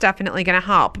that's definitely going to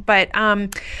help. But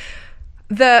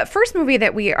the first movie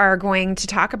that we are going to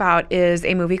talk about is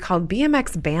a movie called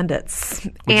BMX Bandits.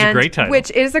 Which is a great title.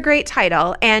 Which is a great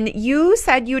title. And you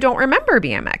said you don't remember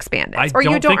BMX Bandits. I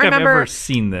don't think I've ever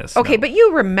seen this. Okay, no. But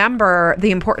you remember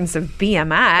the importance of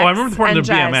BMX. Oh, I remember the importance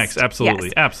of BMX. Absolutely.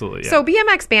 Yes. Absolutely. Yeah. So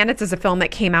BMX Bandits is a film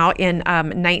that came out in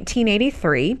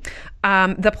 1983.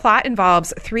 The plot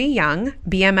involves three young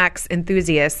BMX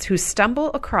enthusiasts who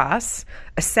stumble across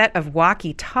a set of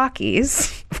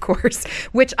walkie-talkies. Of of course,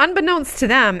 which unbeknownst to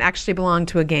them actually belonged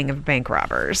to a gang of bank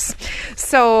robbers.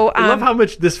 So I love how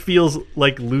much this feels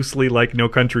like loosely like No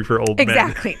Country for Old Men.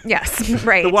 exactly. Yes,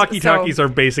 right. The walkie-talkies are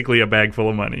basically a bag full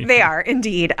of money. They are,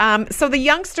 indeed. So the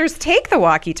youngsters take the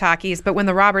walkie-talkies, but when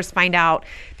the robbers find out,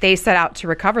 they set out to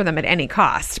recover them at any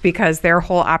cost because their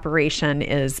whole operation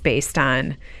is based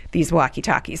on these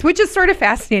walkie-talkies, which is sort of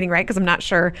fascinating, right? Because I'm not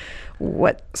sure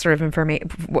what sort of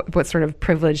what sort of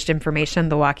privileged information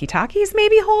the walkie-talkies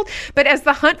maybe hold. But as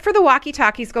the hunt for the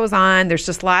walkie-talkies goes on, there's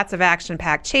just lots of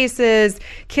action-packed chases,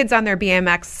 kids on their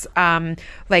BMX,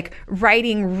 like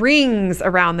riding rings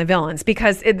around the villains,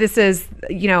 because this is,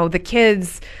 the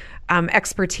kids'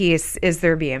 expertise is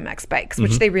their BMX bikes,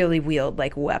 which they really wield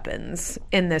like weapons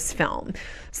in this film.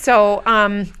 So,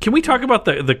 can we talk about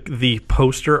the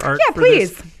poster art? Yeah, for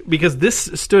please. This? Because this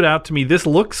stood out to me. This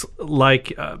looks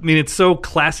like, it's so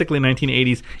classically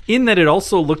 1980s in that it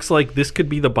also looks like this could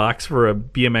be the box for a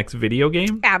BMX video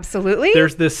game. Absolutely.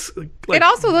 There's this. It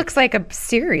also looks like a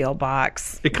cereal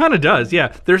box. It kind of does,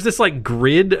 yeah. There's this like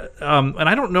grid, and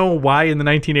I don't know why in the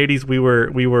 1980s we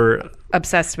were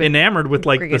obsessed with, enamored with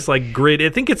like grid. this like grid. I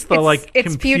think it's the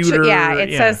it's computer. Future, yeah,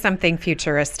 it says something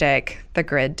futuristic. The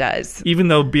grid does. Even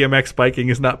though BMX biking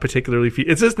is not particularly,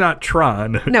 it's just not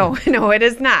Tron. No, it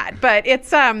is not. But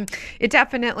it's it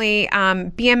definitely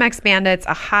BMX Bandits,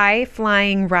 a high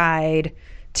flying ride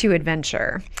to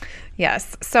adventure.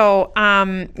 Yes. So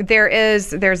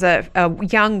there's a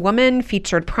young woman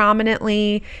featured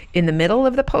prominently in the middle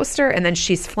of the poster, and then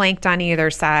she's flanked on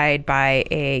either side by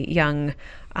a young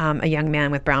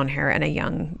man with brown hair and a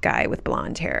young guy with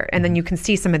blonde hair. And then you can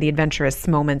see some of the adventurous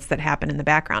moments that happen in the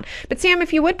background. But Sam,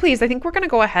 if you would please, I think we're going to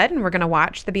go ahead and we're going to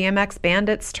watch the BMX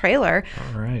Bandits trailer.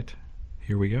 All right.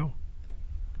 Here we go.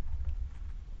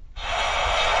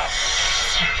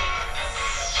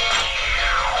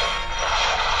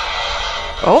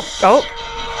 Oh.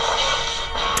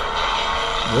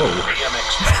 Whoa. BMX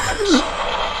Bandits.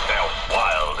 They're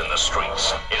wild in the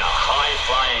streets in a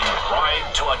high-flying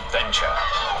ride to adventure.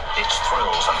 It's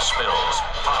thrills and spills,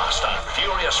 fast and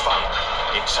furious fun.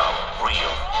 It's a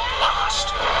real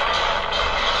blast.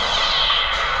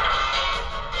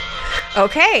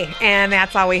 Okay, and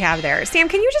that's all we have there. Sam,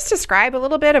 can you just describe a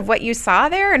little bit of what you saw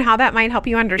there and how that might help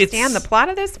you understand the plot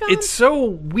of this film? It's so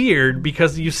weird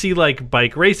because you see like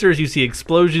bike racers, you see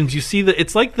explosions, you see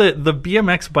it's like the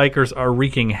BMX bikers are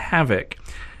wreaking havoc.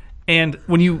 And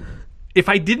if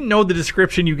I didn't know the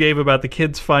description you gave about the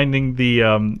kids finding the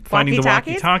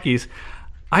walkie-talkies,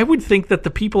 I would think that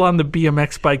the people on the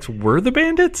BMX bikes were the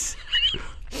bandits.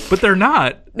 But they're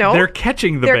not. No. They're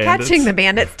catching the bandits. They're catching the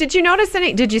bandits. Did you notice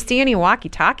did you see any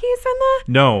walkie-talkies in the?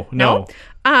 No.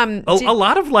 A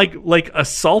lot of like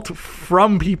assault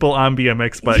from people on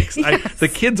BMX bikes. Yes. The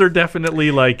kids are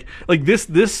definitely like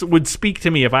this would speak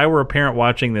to me if I were a parent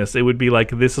watching this. It would be like,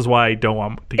 this is why I don't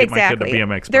want to get my kid a BMX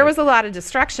bike. There was a lot of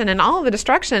destruction, and all of the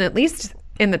destruction, at least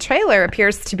in the trailer,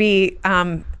 appears to be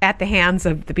at the hands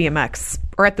of the BMX,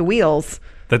 or at the wheels.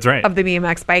 That's right. Of the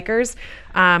BMX bikers.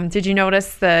 Did you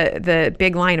notice the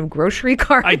big line of grocery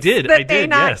carts? I did,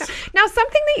 yes. Now,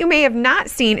 something that you may have not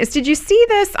seen is, did you see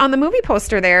this on the movie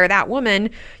poster there, that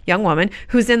young woman,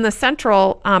 who's in the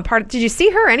central part? Did you see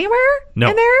her anywhere in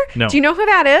there? No. Do you know who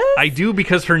that is? I do,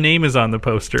 because her name is on the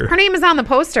poster. Her name is on the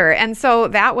poster, and so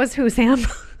that was who, Sam?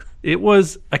 It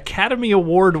was Academy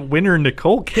Award winner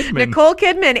Nicole Kidman. Nicole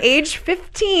Kidman, age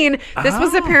 15. This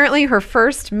was apparently her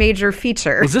first major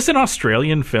feature. Was this an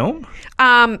Australian film?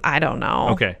 I don't know.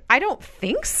 Okay. I don't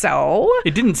think so.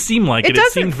 It didn't seem like it.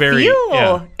 It seemed very feel.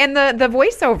 Yeah. And the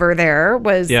voiceover there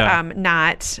was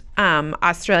not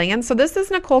Australian. So this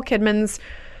is Nicole Kidman's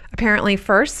apparently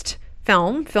first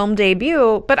film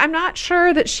debut, but I'm not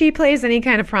sure that she plays any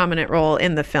kind of prominent role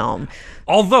in the film.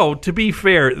 Although, to be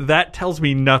fair, that tells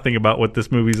me nothing about what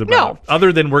this movie's about. No.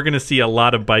 Other than we're going to see a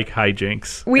lot of bike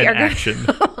hijinks and action.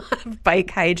 A lot of bike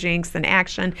hijinks and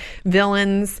action,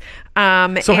 villains.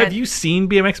 So have you seen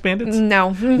BMX Bandits?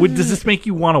 No. Does this make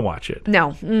you want to watch it?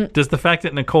 No. Does the fact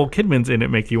that Nicole Kidman's in it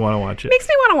make you want to watch it? Makes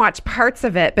me want to watch parts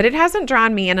of it, but it hasn't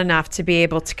drawn me in enough to be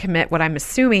able to commit what I'm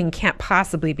assuming can't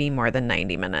possibly be more than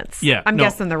 90 minutes. Yeah. I'm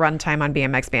guessing the runtime on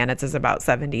BMX Bandits is about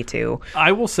 72.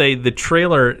 I will say the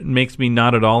trailer makes me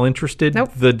not at all interested.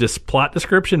 Nope. The plot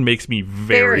description makes me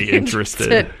very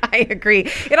interested. I agree.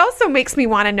 It also makes me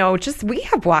want to know, we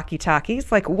have walkie-talkies.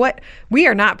 Like, what? We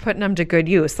are not putting them to good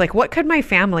use. Like, what could my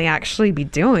family actually be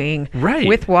doing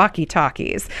with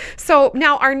walkie-talkies? So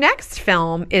now our next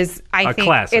film is, I think,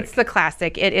 classic. It's the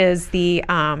classic. It is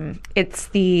it's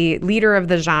the leader of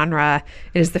the genre.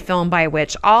 It is the film by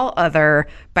which all other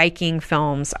biking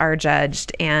films are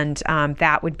judged, and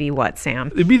that would be what,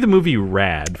 Sam? It'd be the movie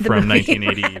Rad from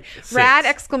 1986. Rad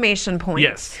exclamation point.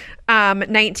 Yes.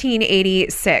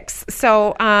 1986.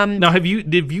 So now, have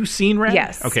you seen Rad?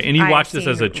 Yes. Okay, and you I've watched this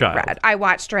seen as a child. Rad. I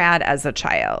watched Rad as a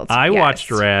child. I yes.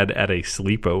 watched Rad at a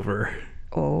sleepover.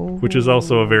 Oh. Which is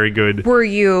also a very good. Were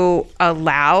you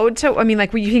allowed to? I mean,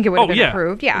 like, you think it would have been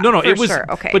approved? Yeah. No, for it was. Sure.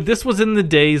 Okay. But this was in the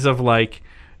days of like,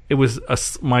 it was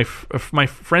my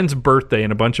friend's birthday,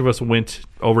 and a bunch of us went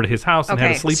over to his house and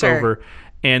had a sleepover. Sure.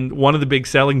 And one of the big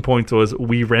selling points was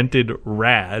we rented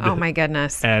Rad. Oh my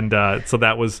goodness! And so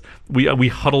that was we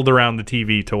huddled around the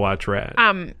TV to watch Rad.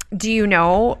 Do you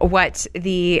know what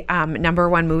the number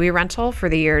one movie rental for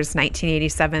the years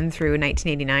 1987 through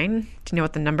 1989? Do you know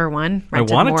what the number one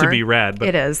rented I want more? it to be Rad, but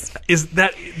it is. Is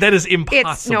that is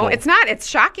impossible? It's not. It's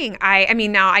shocking. I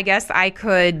mean, now I guess I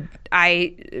could.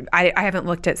 I haven't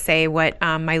looked at, say, what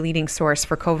my leading source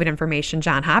for COVID information,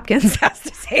 John Hopkins, has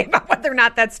to say about whether or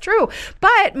not that's true.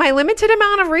 But my limited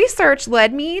amount of research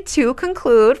led me to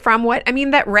conclude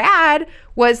that Rad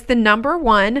was the number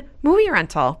one movie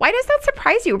rental. Why does that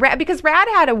surprise you? Because Rad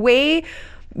had a way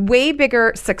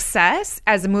bigger success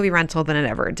as a movie rental than it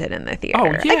ever did in the theater. Oh,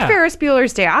 yeah. Like Ferris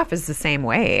Bueller's Day Off is the same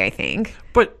way, I think.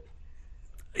 But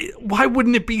why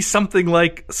wouldn't it be something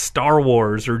like Star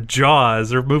Wars or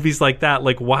Jaws or movies like that?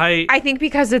 Like, why? I think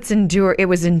because it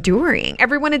was enduring.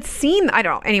 Everyone had seen. I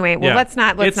don't. Anyway, well, let's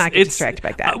not get distracted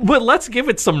by that. But let's give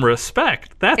it some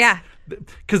respect.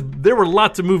 Because there were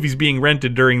lots of movies being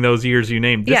rented during those years you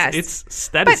named. That is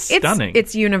stunning.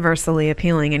 It's universally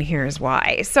appealing, and here's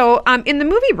why. So, in the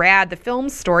movie Rad, the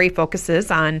film's story focuses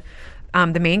on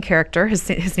the main character.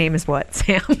 His name is what,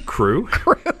 Sam?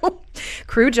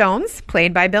 Crew Jones,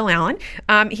 played by Bill Allen.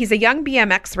 He's a young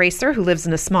BMX racer who lives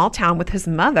in a small town with his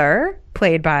mother,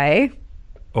 played by...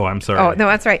 Oh, I'm sorry. Oh, no,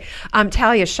 that's right.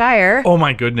 Talia Shire. Oh,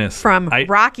 my goodness. From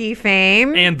Rocky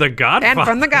fame. And The Godfather. And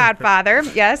from The Godfather,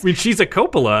 yes. I mean, she's a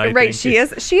Coppola, I think. She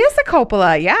is a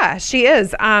Coppola, yeah, she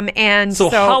is. And so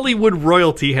Hollywood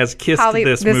royalty has kissed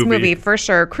this movie. For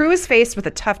sure. Crew is faced with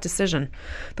a tough decision.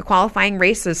 The qualifying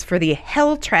races for the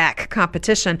Hell Track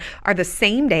competition are the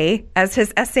same day as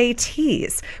his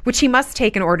SATs, which he must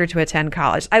take in order to attend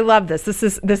college. I love this. This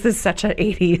is such an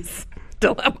 80s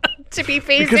dilemma to be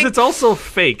facing. Because it's also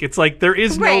fake. It's like there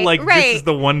is no this is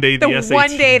the one day the SATs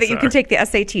one day that you can take the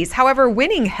SATs. However,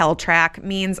 winning Hell Track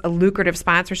means a lucrative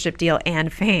sponsorship deal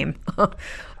and fame.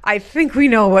 I think we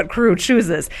know what Crew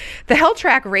chooses. The Hell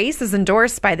Track race is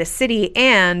endorsed by the city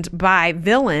and by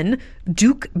villain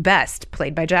Duke Best,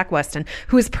 played by Jack Weston,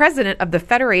 who is president of the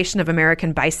Federation of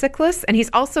American Bicyclists, and he's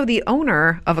also the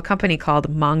owner of a company called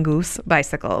Mongoose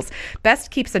Bicycles. Best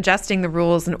keeps adjusting the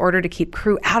rules in order to keep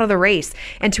Crew out of the race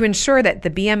and to ensure that the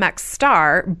BMX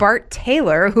star, Bart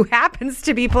Taylor, who happens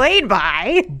to be played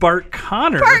by... Bart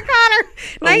Connor.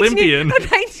 Olympian.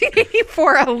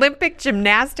 1984 Olympic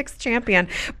gymnastics champion.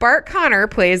 Bart Connor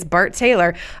plays Bart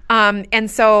Taylor.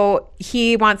 And so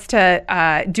he wants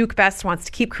to... Duke Best wants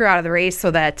to keep Crew out of the race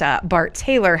so that Bart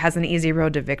Taylor has an easy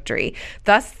road to victory,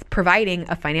 thus providing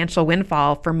a financial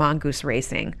windfall for Mongoose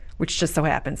Racing, which just so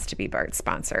happens to be Bart's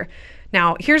sponsor.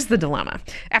 Now, here's the dilemma.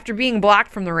 After being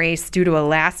blocked from the race due to a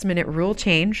last-minute rule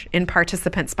change in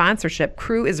participant sponsorship,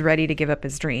 Crew is ready to give up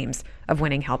his dreams of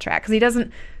winning Hell Track because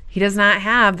he does not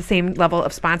have the same level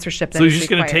of sponsorship that so he's just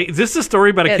going to take... Is this a story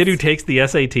about a kid who takes the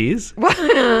SATs?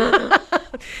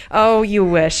 Oh, you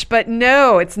wish. But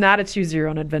no, it's not a choose your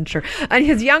own adventure. And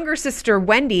his younger sister,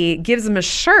 Wendy, gives him a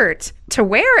shirt to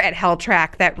wear at Hell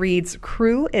Track that reads,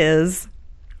 Crew is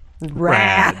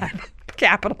rad.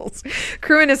 Capitals.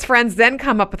 Crew and his friends then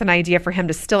come up with an idea for him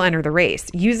to still enter the race,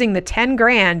 using the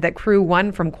 $10,000 that Crew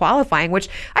won from qualifying, which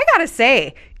I gotta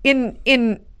say, in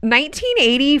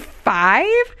 1985,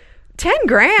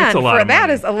 $10,000 that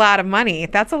is a lot of money.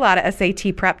 That's a lot of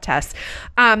SAT prep tests.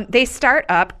 They start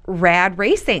up Rad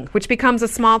Racing, which becomes a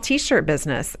small T-shirt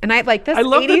business. And I like this. I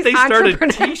love that they started a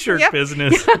T-shirt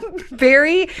business.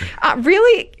 Very,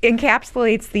 really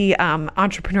encapsulates the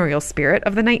entrepreneurial spirit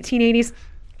of the 1980s.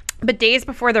 But days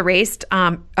before the race,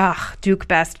 Duke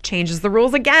Best changes the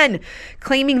rules again,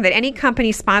 claiming that any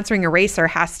company sponsoring a racer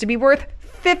has to be worth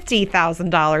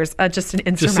 $50,000, just an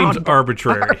insurmountable. Just seems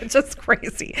arbitrary. Just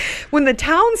crazy. When the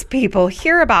townspeople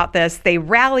hear about this, they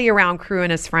rally around Crew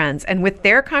and his friends. And with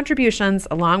their contributions,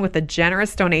 along with a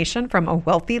generous donation from a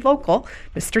wealthy local,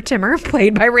 Mr. Timmer,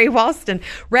 played by Ray Walston,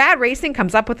 Rad Racing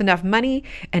comes up with enough money,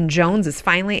 and Jones is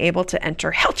finally able to enter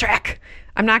Hell Track.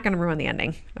 I'm not going to ruin the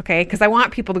ending, okay? Because I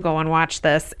want people to go and watch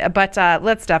this. But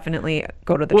let's definitely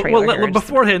go to the trailer. Well,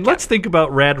 beforehand, let's think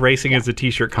about Rad Racing as a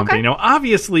T-shirt company. Okay. Now,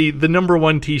 obviously, the number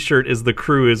one T-shirt is the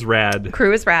Crew is Rad.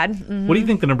 Crew is Rad. Mm-hmm. What do you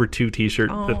think the number 2 T-shirt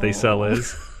that they sell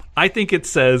is? I think it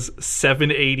says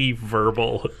 780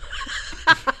 verbal.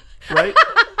 Right?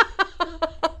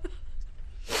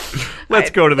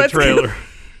 Let's go to the trailer.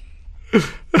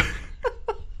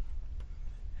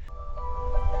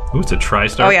 Ooh, it's a TriStar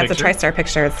picture. Oh, yeah, it's a TriStar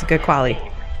picture. It's good quality.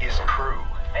 Is Crew.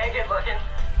 Hey, good looking.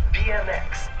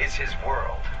 BMX is his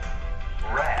world.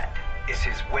 Rad is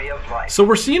his way of life. So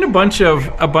we're seeing a bunch of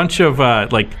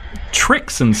like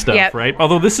tricks and stuff, Yep. right?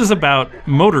 Although this is about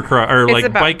motocross or It's like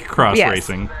about- bike cross yes.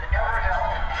 racing.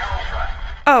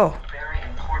 Oh, Very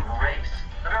important race.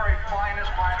 The very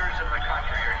finest riders in the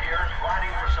country are here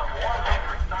riding for some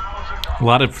 $100,000. A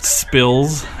lot of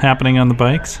spills happening on the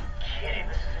bikes. Kidding,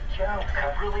 this is a joke. I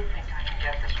really think I can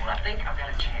get this one. I think I've got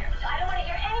a chance. I don't want to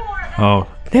hear any more about Oh,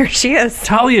 there she is.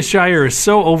 Talia Shire is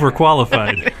so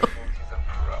overqualified. He's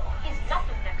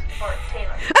nothing next to Bart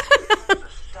Taylor.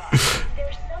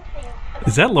 There's something about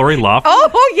Is that Lori Loughlin?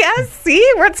 Oh, yes. See?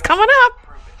 Where it's coming up.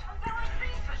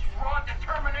 Such raw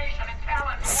determination and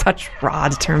talent. Such raw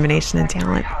determination and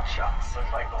talent. Hot shots.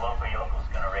 Looks like the local yokel's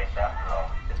gonna race after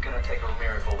all. It's gonna take a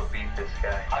miracle to beat this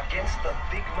guy. Against the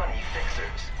big money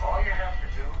fixers. All you have to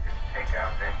do is take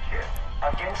out that kid.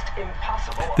 Against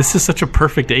impossible. This is such a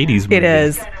perfect 80s movie. It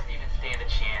is. Guy doesn't even stand a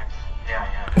chance.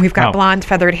 Yeah. We've got Oh. blonde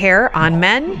feathered hair on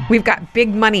men. We've got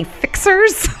big money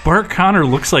fixers. Bart Connor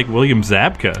looks like William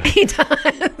Zabka. He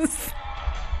does.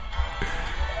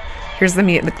 Here's the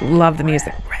music. Love the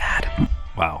music. Rad.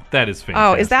 Wow, that is Oh,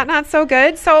 fantastic. is that not so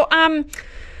good? So,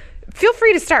 feel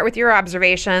free to start with your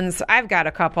observations. I've got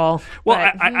a couple.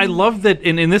 Well, but- I love that,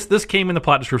 and this came in the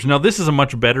plot description. Now, this is a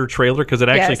much better trailer because it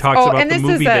actually Yes. talks about and the this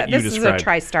movie is that you this described. is a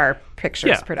TriStar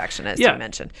Pictures production, as you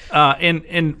mentioned.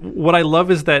 And what I love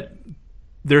is that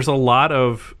there's a lot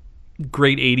of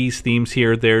great 80s themes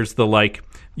here. There's the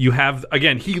you have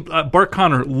again Bart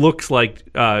Connor looks like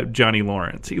Johnny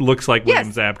Lawrence. He looks like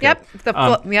William Zabka. Yep. The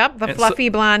and fluffy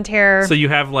blonde hair. So you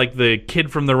have like the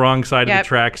kid from the wrong side of Yep. the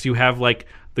tracks. You have like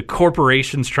the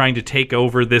corporations trying to take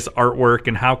over this artwork,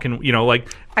 and how can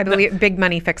I believe big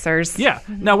money fixers. Yeah.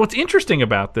 Now, what's interesting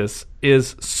about this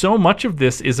is so much of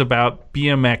this is about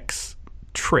BMX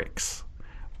tricks,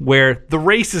 where the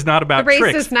race is not about The race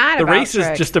tricks. is not the about race tricks.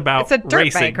 is just about it's a dirt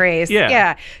racing. bike race.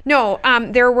 Yeah. No,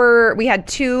 we had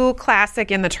 2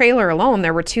 classic in the trailer alone.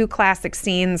 There were 2 classic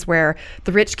scenes where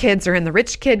the rich kids are in the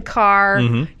rich kid car,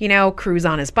 Crew's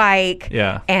on his bike.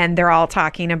 Yeah. And they're all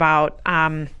talking about,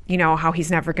 how he's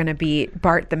never going to beat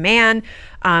Bart the man.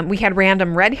 We had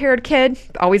random red-haired kid.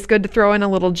 Always good to throw in a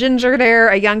little ginger there.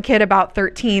 A young kid about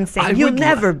 13 saying, "You'll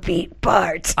never beat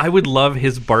Bart." I would love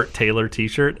his Bart Taylor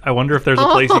T-shirt. I wonder if there's a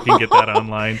place you can get that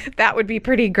online. That would be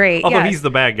pretty great. Although yes. he's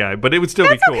the bad guy, but it would still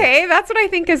That's be cool. okay. That's what I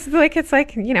think is like. It's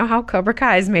like how Cobra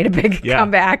Kai's made a big Yeah.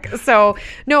 comeback. So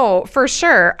no, for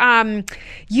sure.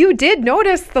 You did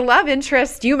notice the love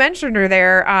interest. You mentioned her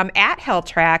there at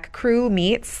Helltrack. Crew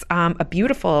meets a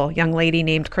beautiful young lady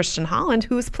named Christian Holland,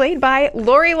 who's played by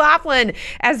Lori Loughlin,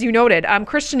 as you noted.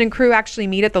 Christian and Crew actually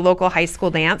meet at the local high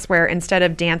school dance, where instead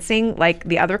of dancing like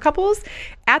the other couples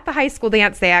at the high school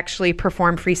dance, they actually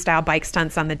perform freestyle bike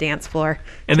stunts on the dance floor.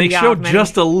 And to they the awe showed of many.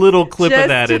 just a little clip of Just-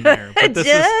 that in there. But this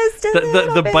just is a the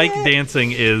little bike bit.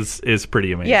 dancing is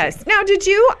pretty amazing. Yes. Now, did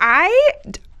you?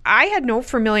 I had no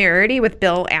familiarity with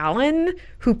Bill Allen,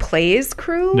 who plays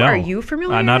Crew. No. Are you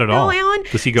familiar Not with at Bill all. Allen?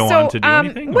 Does he go on to do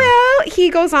anything, or- Well, he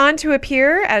goes on to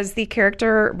appear as the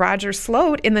character Roger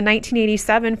Sloat in the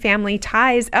 1987 Family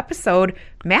Ties episode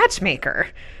Matchmaker.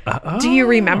 Do you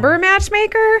remember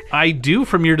Matchmaker? I do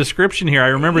from your description here. I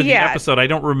remember the Yeah. episode. I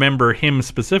don't remember him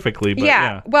specifically, but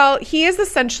yeah. Well, he is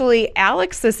essentially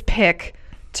Alex's pick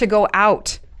to go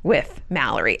out with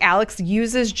Mallory. Alex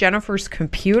uses Jennifer's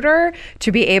computer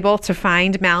to be able to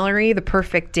find Mallory the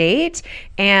perfect date,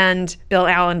 and Bill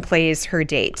Allen plays her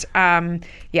date.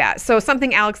 So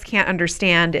something Alex can't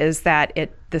understand is that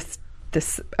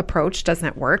this approach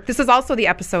doesn't work. This is also the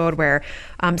episode where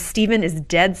Steven is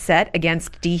dead set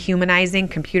against dehumanizing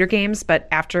computer games, but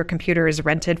after a computer is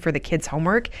rented for the kids'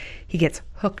 homework, he gets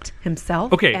hooked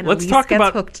himself. Okay, and let's Elise talk gets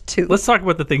about hooked too. let's talk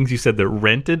about the things you said that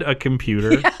rented a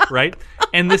computer, right?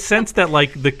 And the sense that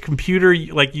like the computer,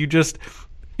 like you just.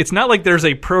 It's not like there's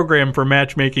a program for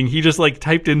matchmaking. He just like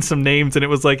typed in some names and it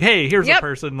was like, hey, here's a Yep.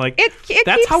 person. Like It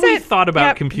that's keeps how we it- thought about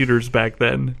yep. computers back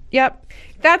then. Yep.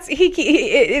 That's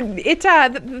the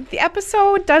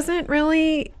episode doesn't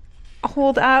really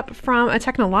hold up from a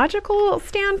technological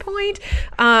standpoint.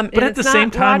 But at the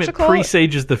same time, it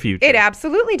presages the future. It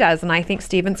absolutely does. And I think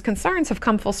Steven's concerns have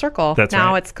come full circle. That's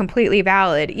now right. It's completely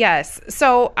valid. Yes.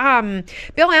 So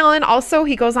Bill Allen also,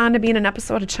 he goes on to be in an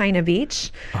episode of China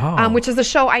Beach, which is a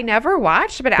show I never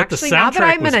watched. But actually, now that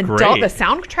I'm an adult, the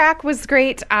soundtrack was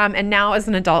great. And now as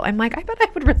an adult, I'm like, I bet I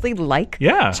would really like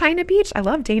China Beach. I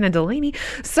love Dana Delaney.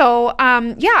 So,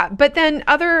 but then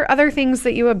other things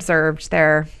that you observed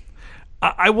there.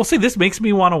 I will say this makes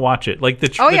me want to watch it. Like the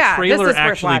trailer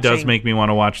actually does make me want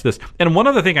to watch this. And one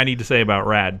other thing I need to say about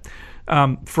Rad.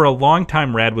 For a long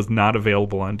time, Rad was not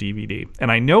available on DVD.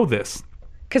 And I know this.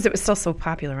 Because it was still so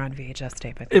popular on VHS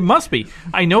tape. It must be.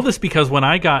 I know this because when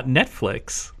I got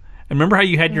Netflix... Remember how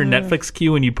you had your Netflix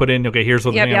queue and you put in, okay, here's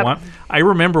what thing I want? I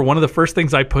remember one of the first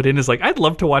things I put in is like, I'd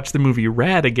love to watch the movie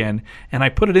Rad again. And I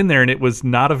put it in there and it was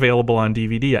not available on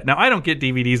DVD yet. Now, I don't get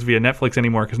DVDs via Netflix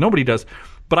anymore because nobody does.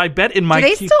 But I bet in my queue...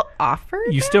 Do they still offer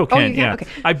You that? still can, yeah. Okay.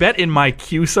 I bet in my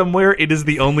queue somewhere it is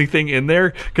the only thing in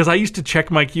there because I used to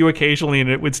check my queue occasionally and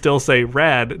it would still say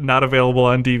Rad, not available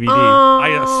on DVD. I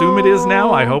assume it is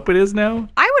now. I hope it is now.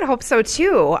 I would hope so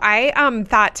too. I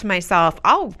thought to myself,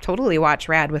 I'll totally watch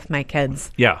Rad with my kids.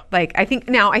 Yeah. Like I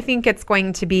think it's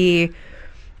going to be,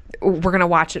 we're going to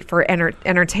watch it for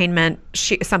entertainment,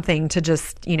 something to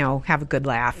just, have a good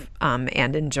laugh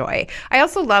and enjoy. I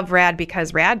also love Rad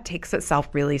because Rad takes itself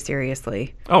really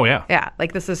seriously. Oh, yeah. Yeah,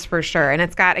 like this is for sure. And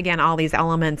it's got, again, all these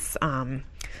elements,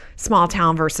 small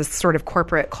town versus sort of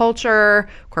corporate culture,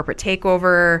 corporate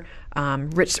takeover,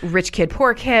 rich kid,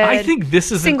 poor kid. I think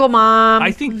this is single mom.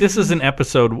 I think this is an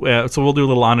episode. So we'll do a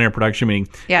little on-air production meeting.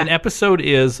 Yeah. An episode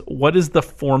is what is the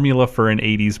formula for an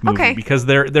 80s movie? Okay. Because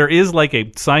there is like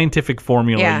a scientific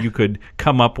formula you could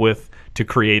come up with to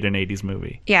create an 80s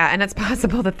movie. Yeah, and it's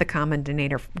possible that the common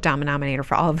denominator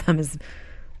for all of them is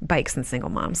bikes and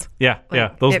single moms. Yeah,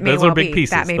 those are big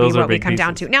pieces. That may those be are what we big come pieces.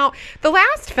 down to. Now, the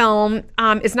last film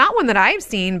is not one that I've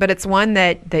seen, but it's one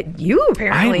that you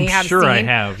apparently have seen. I'm sure I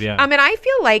have, yeah. And I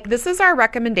feel like this is our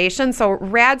recommendation. So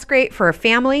Rad's great for a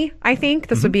family, I think.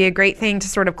 This would be a great thing to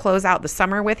sort of close out the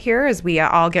summer with here as we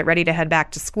all get ready to head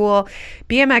back to school.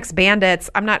 BMX Bandits,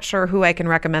 I'm not sure who I can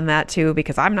recommend that to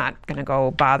because I'm not going to go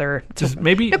bother.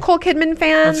 Maybe Nicole Kidman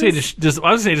fans.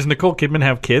 I was saying, does Nicole Kidman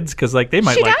have kids? Because like they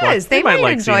might she like does. They might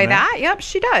enjoy seeing that. Yep,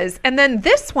 she does. And then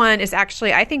this one is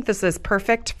actually, I think this is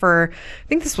perfect for, I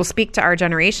think this will speak to our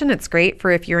generation. It's great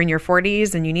for if you're in your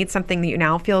 40s and you need something that you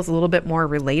now feel is a little bit more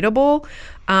relatable.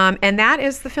 And that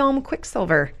is the film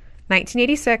Quicksilver.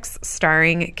 1986,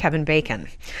 starring Kevin Bacon.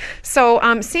 So,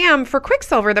 Sam, for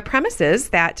Quicksilver, the premise is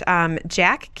that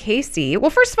Jack Casey...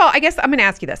 Well, first of all, I guess I'm going to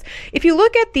ask you this. If you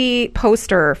look at the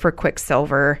poster for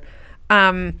Quicksilver...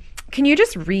 can you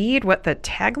just read what the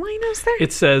tagline is there?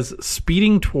 It says,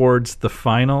 speeding towards the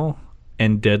final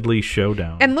and deadly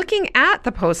showdown. And looking at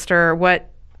the poster, what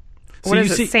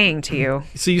is it saying to you?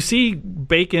 So you see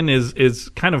Bacon is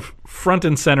kind of front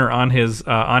and center on his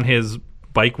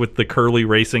bike with the curly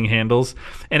racing handles,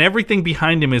 and everything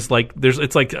behind him is like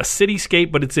it's like a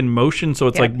cityscape, but it's in motion, so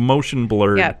it's like motion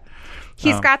blurred. Yep.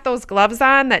 He's got those gloves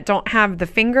on that don't have the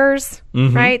fingers,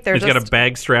 right? He's got a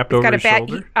bag strapped over his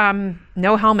shoulder.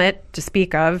 No helmet to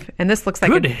speak of. And this looks like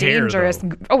good a dangerous...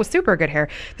 hair, oh, super good hair.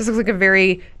 This looks like a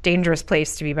very dangerous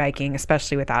place to be biking,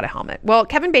 especially without a helmet. Well,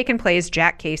 Kevin Bacon plays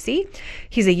Jack Casey.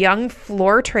 He's a young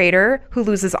floor trader who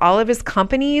loses all of his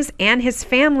company's and his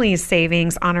family's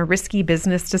savings on a risky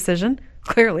business decision.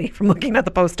 Clearly, from looking at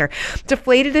the poster.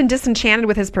 Deflated and disenchanted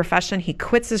with his profession, he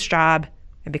quits his job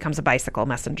and becomes a bicycle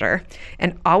messenger.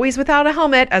 And always without a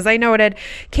helmet, as I noted,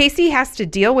 Casey has to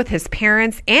deal with his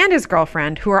parents and his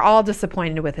girlfriend, who are all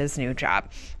disappointed with his new job.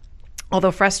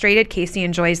 Although frustrated, Casey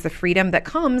enjoys the freedom that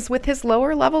comes with his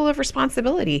lower level of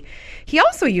responsibility. He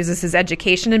also uses his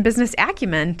education and business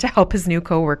acumen to help his new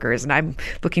coworkers, and I'm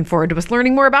looking forward to us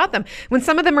learning more about them. When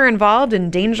some of them are involved in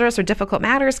dangerous or difficult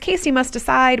matters, Casey must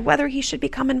decide whether he should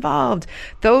become involved.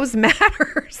 Those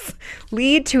matters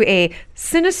lead to a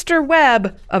sinister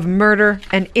web of murder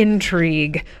and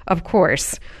intrigue, of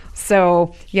course.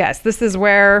 So, yes, this is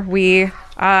where we,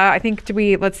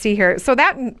 let's see here. So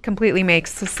that completely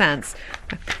makes sense.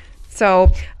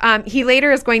 So he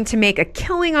later is going to make a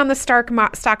killing on the stock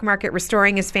market,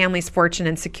 restoring his family's fortune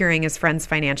and securing his friend's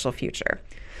financial future.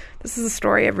 This is a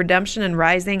story of redemption and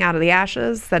rising out of the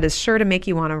ashes that is sure to make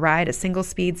you want to ride a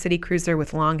single-speed city cruiser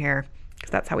with long hair. Because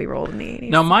that's how we rolled in the 80s.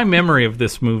 Now, my memory of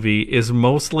this movie is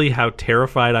mostly how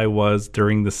terrified I was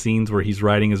during the scenes where he's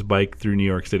riding his bike through New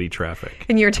York City traffic.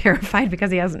 And you're terrified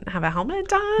because he doesn't have a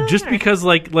helmet on? Just because,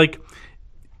 like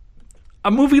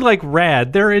a movie like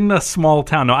Rad, they're in a small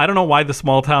town. Now, I don't know why the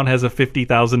small town has a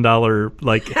 $50,000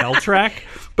 like hell track,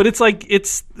 but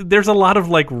there's a lot of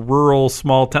like rural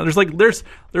small town.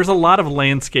 There's a lot of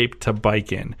landscape to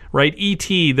bike in, right?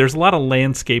 E.T., there's a lot of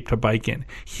landscape to bike in.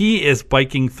 He is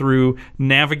biking through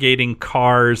navigating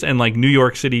cars and like New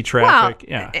York City traffic.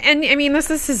 Well, and I mean,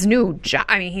 this is his new job.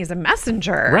 I mean, he's a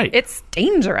messenger. Right. It's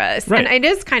dangerous. Right. And it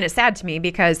is kind of sad to me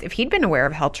because if he'd been aware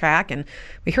of Hell Track, and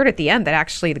we heard at the end that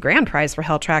actually the grand prize for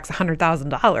Hell Track's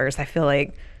 $100,000, I feel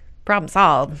like problem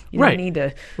solved. You Right. don't need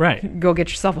to Right. go get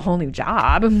yourself a whole new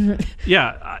job.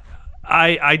 Yeah.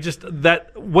 I just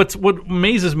what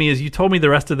amazes me is you told me the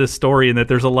rest of this story and that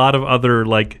there's a lot of other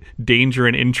like danger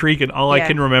and intrigue, and all I Yeah.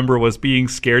 can remember was being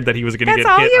scared that he was going to That's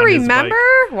get all hit you on his remember?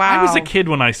 bike. Wow. I was a kid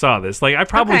when I saw this. Like I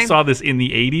probably Okay. saw this in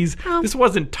the 80s. This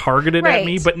wasn't targeted at Right.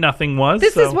 me, but nothing was.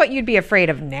 This so. is what you'd be afraid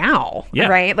of now, Yeah.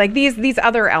 right? Like these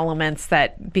other elements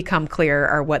that become clear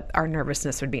are what our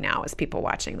nervousness would be now as people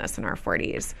watching this in our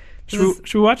 40s.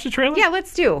 Should we watch the trailer? Yeah,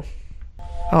 let's do.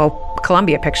 Oh,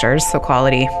 Columbia Pictures, so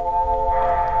quality.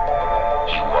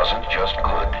 He wasn't just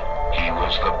good, he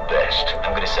was the best.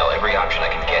 I'm gonna sell every option I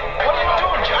can get. What are you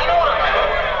doing, John?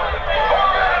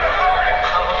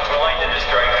 I'm willing to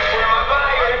destroy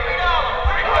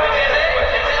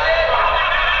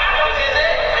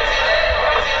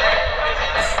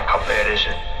How bad is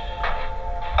it?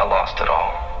 I lost it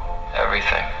all.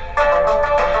 Everything.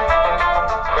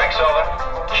 Greg's over.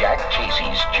 Jack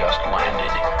Casey's just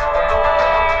landed.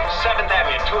 7th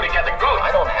Avenue, 2 together, go!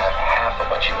 I don't have half of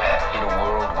what you have. In a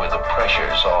world where the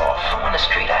pressure's off. I'm on the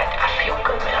street, I feel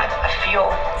good, man. I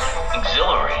feel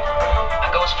exhilarated. I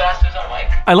go as fast as I like.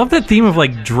 I love that theme of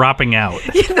like dropping out.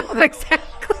 You know, exactly.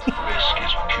 Risk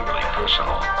is purely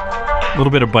personal. A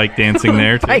little bit of bike dancing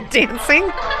there too. Like dancing.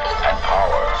 And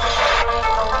power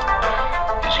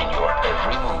is in your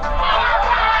every move.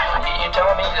 You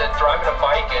telling me that driving a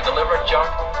bike and delivering junk,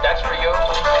 that's for you?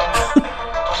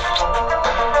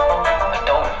 I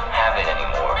don't have it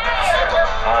anymore.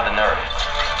 The nerve.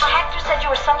 Hector said you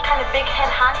were some kind of big head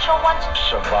honcho once.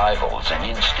 Survival is an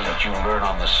instinct you learn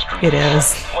on the street. It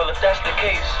is. Well, if that's the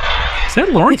case, Is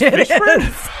that Lawrence Fishburne?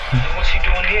 what's he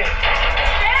doing here?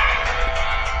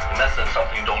 And that's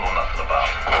something you don't know nothing about.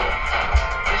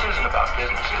 This isn't about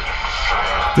business, is it?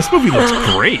 This movie looks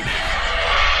great.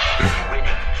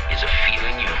 Winning is a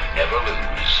feeling you never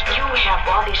lose. You have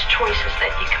all these choices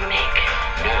that you can make.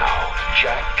 Now,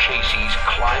 Jack Casey's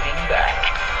climbing back.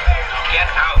 Get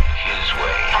out his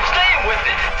way. I'm staying with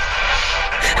it.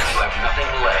 You have nothing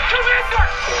left.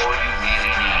 All you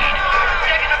really need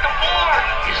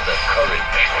is the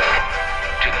courage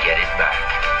to get it back.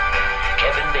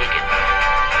 Kevin Bacon.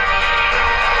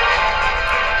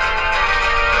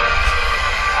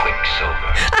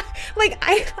 Quicksilver. Like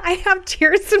I have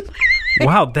tears in my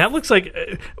Wow, that looks like.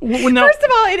 Now, First of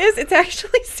all, it's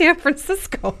actually San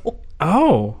Francisco.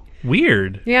 oh,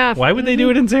 weird. Yeah. Why would they do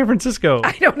it in San Francisco?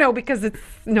 I don't know because it's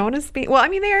known as being. Well, I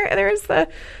mean, there's the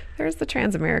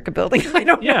Transamerica building. I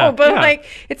don't Yeah, know, but yeah. like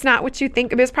it's not what you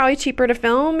think. It's probably cheaper to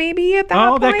film, maybe at that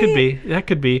Oh, point. that could be. That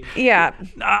could be. Yeah.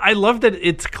 I love that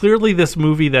it's clearly this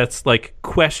movie that's like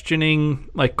questioning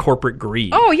like corporate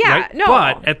greed. Oh, yeah, right? no.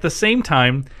 But at the same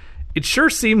time, it sure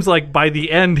seems like by the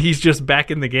end he's just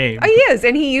back in the game. He is,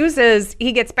 and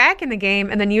he gets back in the game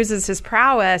and then uses his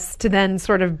prowess to then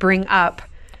sort of bring up.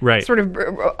 Right. Sort of,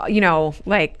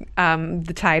 like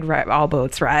the tide, all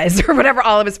boats rise, or whatever,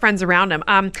 all of his friends around him.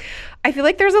 I feel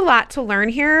like there's a lot to learn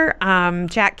here.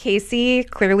 Jack Casey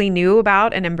clearly knew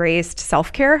about and embraced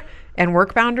self-care and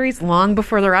work boundaries long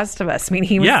before the rest of us. I mean,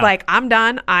 he was Yeah. like, I'm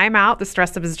done. I'm out. The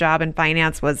stress of his job and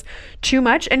finance was too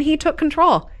much, and he took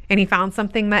control. And he found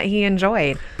something that he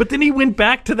enjoyed. But then he went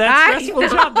back to that I stressful know.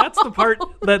 job. That's the part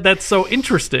that's so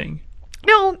interesting.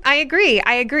 No, I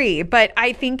agree. But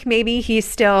I think maybe he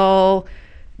still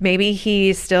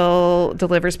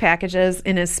delivers packages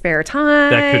in his spare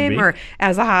time That could be. or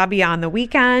as a hobby on the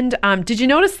weekend. Did you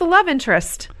notice the love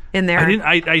interest in there? I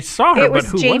didn't. I saw her, It was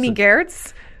but who Jamie was it?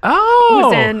 Gertz. Oh,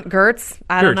 Who's in Gertz?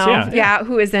 I don't Gertz, know. yeah.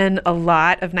 Who is in a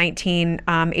lot of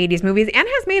 1980s movies and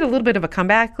has made a little bit of a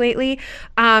comeback lately.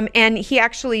 And he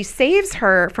actually saves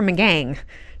her from a gang.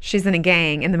 She's in a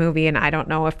gang in the movie, and I don't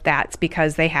know if that's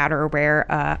because they had her wear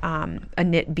a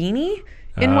knit beanie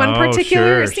in one Oh,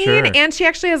 particular sure, scene, sure. and she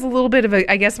actually has a little bit of a,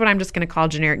 I guess what I'm just going to call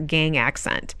generic gang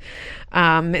accent.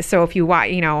 So if you watch,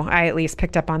 I at least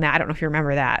picked up on that. I don't know if you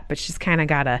remember that, but she's kind of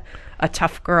got a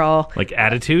tough girl. like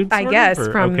attitude. I sort guess of,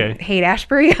 or- from okay.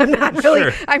 Haight-Ashbury. I'm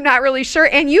not really Sure. sure.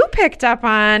 And you picked up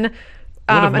on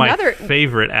One of my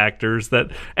favorite actors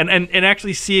that and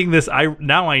actually seeing this,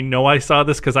 I know I saw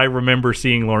this because I remember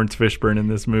seeing Lawrence Fishburne in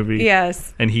this movie.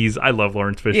 Yes. And I love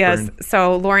Lawrence Fishburne. Yes.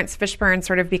 So Lawrence Fishburne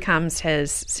sort of becomes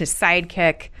his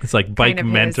sidekick. It's like bike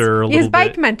mentor a little bit. His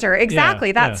bike mentor. Exactly.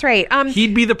 Yeah, that's right.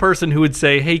 He'd be the person who would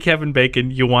say, "Hey, Kevin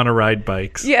Bacon, you want to ride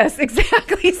bikes?" Yes,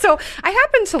 exactly. So I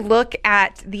happened to look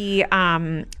at the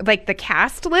the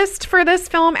cast list for this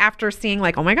film after seeing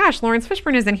oh my gosh, Lawrence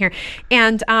Fishburne is in here.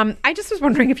 And I just was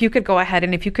wondering if you could go ahead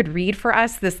and if you could read for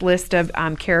us this list of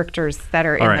characters that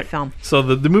are in the film. So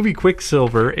the movie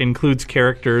Quicksilver includes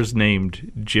characters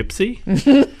named Gypsy,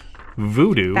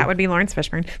 Voodoo. That would be Lawrence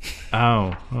Fishburne.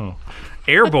 Oh.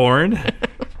 Airborne,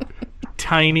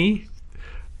 Tiny,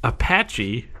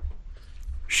 Apache,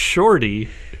 Shorty,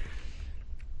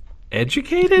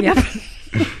 Educated, Yep.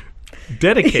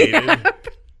 Dedicated. Yep.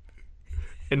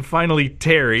 And finally,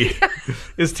 Terry.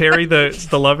 Is Terry the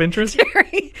love interest?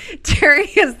 Terry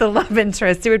is the love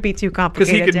interest. It would be too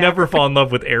complicated. Because he could never fall in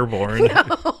love with Airborne.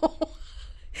 No.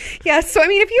 Yeah, so I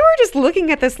mean, if you were just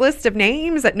looking at this list of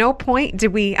names, at no point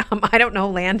did we,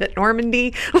 land at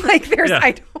Normandy.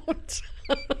 I don't.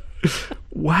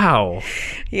 Wow.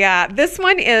 Yeah, this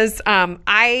one is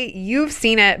you've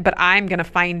seen it, but I'm gonna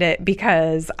find it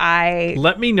because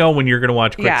let me know when you're gonna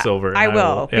watch Quicksilver. Yeah, I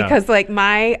will because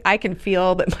I can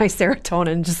feel that my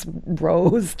serotonin just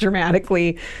rose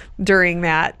dramatically during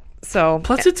that. So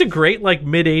plus, it's a great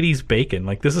mid '80s Bacon.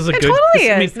 This is a good.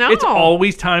 Totally is. No, it's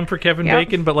always time for Kevin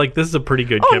Bacon, but this is a pretty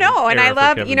good. And I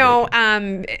love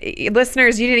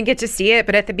listeners. You didn't get to see it,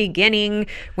 but at the beginning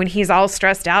when he's all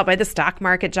stressed out by the stock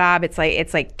market job, it's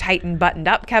tight and buttoned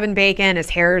up Kevin Bacon. His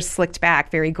hair is slicked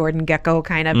back, very Gordon Gekko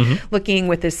kind of looking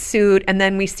with his suit, and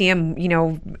then we see him.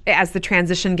 As the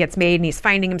transition gets made, and he's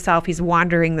finding himself. He's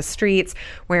wandering the streets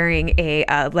wearing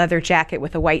a leather jacket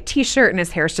with a white T-shirt, and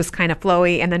his hair's just kind of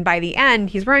flowy, and then by the end,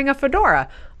 he's wearing a fedora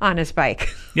on his bike.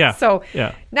 Yeah. So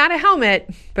not a helmet,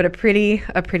 but a pretty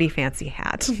fancy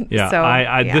hat. Yeah. So,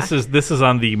 This is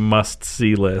on the must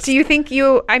see list. Do you think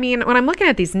when I'm looking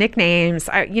at these nicknames,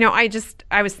 I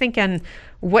was thinking,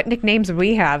 what nicknames would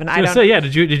we have? And I don't. So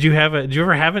did you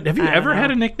ever have it? Have you ever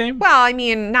had a nickname? Well, I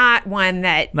mean, not one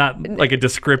that. Not like a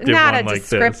descriptive one. Not a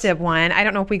descriptive one. I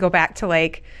don't know if we go back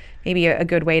to maybe a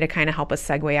good way to kind of help us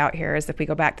segue out here is if we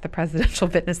go back to the presidential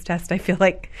fitness test. I feel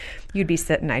like you'd be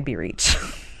sitting, I'd be Reach.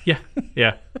 Yeah.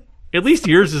 At least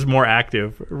yours is more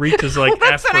active. Reach is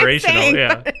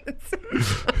aspirational.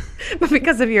 But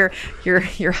because of your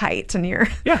height and your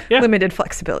limited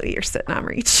flexibility, you're sitting on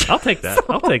Reach. I'll take that.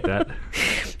 I'll take that.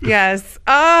 Yes.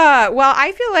 Well,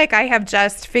 I feel like I have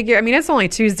just figured. I mean, it's only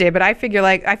Tuesday, but I feel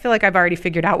like I've already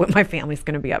figured out what my family's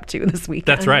going to be up to this weekend.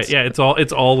 That's right. Yeah, it's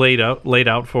all laid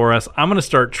out for us. I'm going to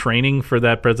start training for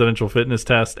that presidential fitness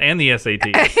test and the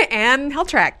SAT and Hell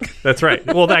Track. That's right.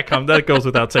 Well, that goes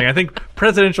without saying. I think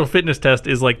presidential fitness test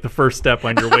is the first step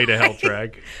on your way to Hell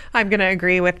Track. I'm going to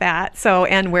agree with that. So,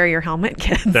 and wear your helmet,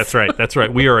 kids. That's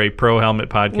right. We are a pro helmet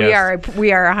podcast.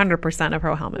 We are 100% a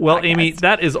pro helmet. Well, podcast. Amy,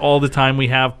 that is all the time we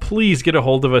have. Please get a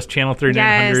hold of us,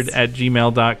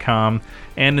 channel3900@gmail.com.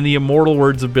 And in the immortal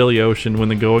words of Billy Ocean, when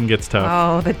the going gets tough.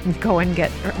 Oh, the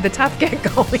tough get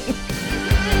going.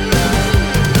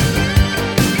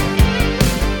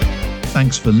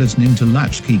 Thanks for listening to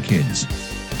Latchkey Kids.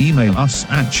 Email us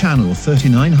at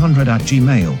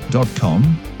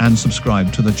channel3900@gmail.com and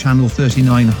subscribe to the Channel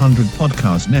 3900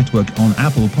 Podcast Network on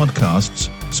Apple Podcasts,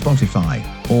 Spotify,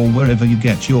 or wherever you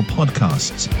get your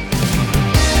podcasts.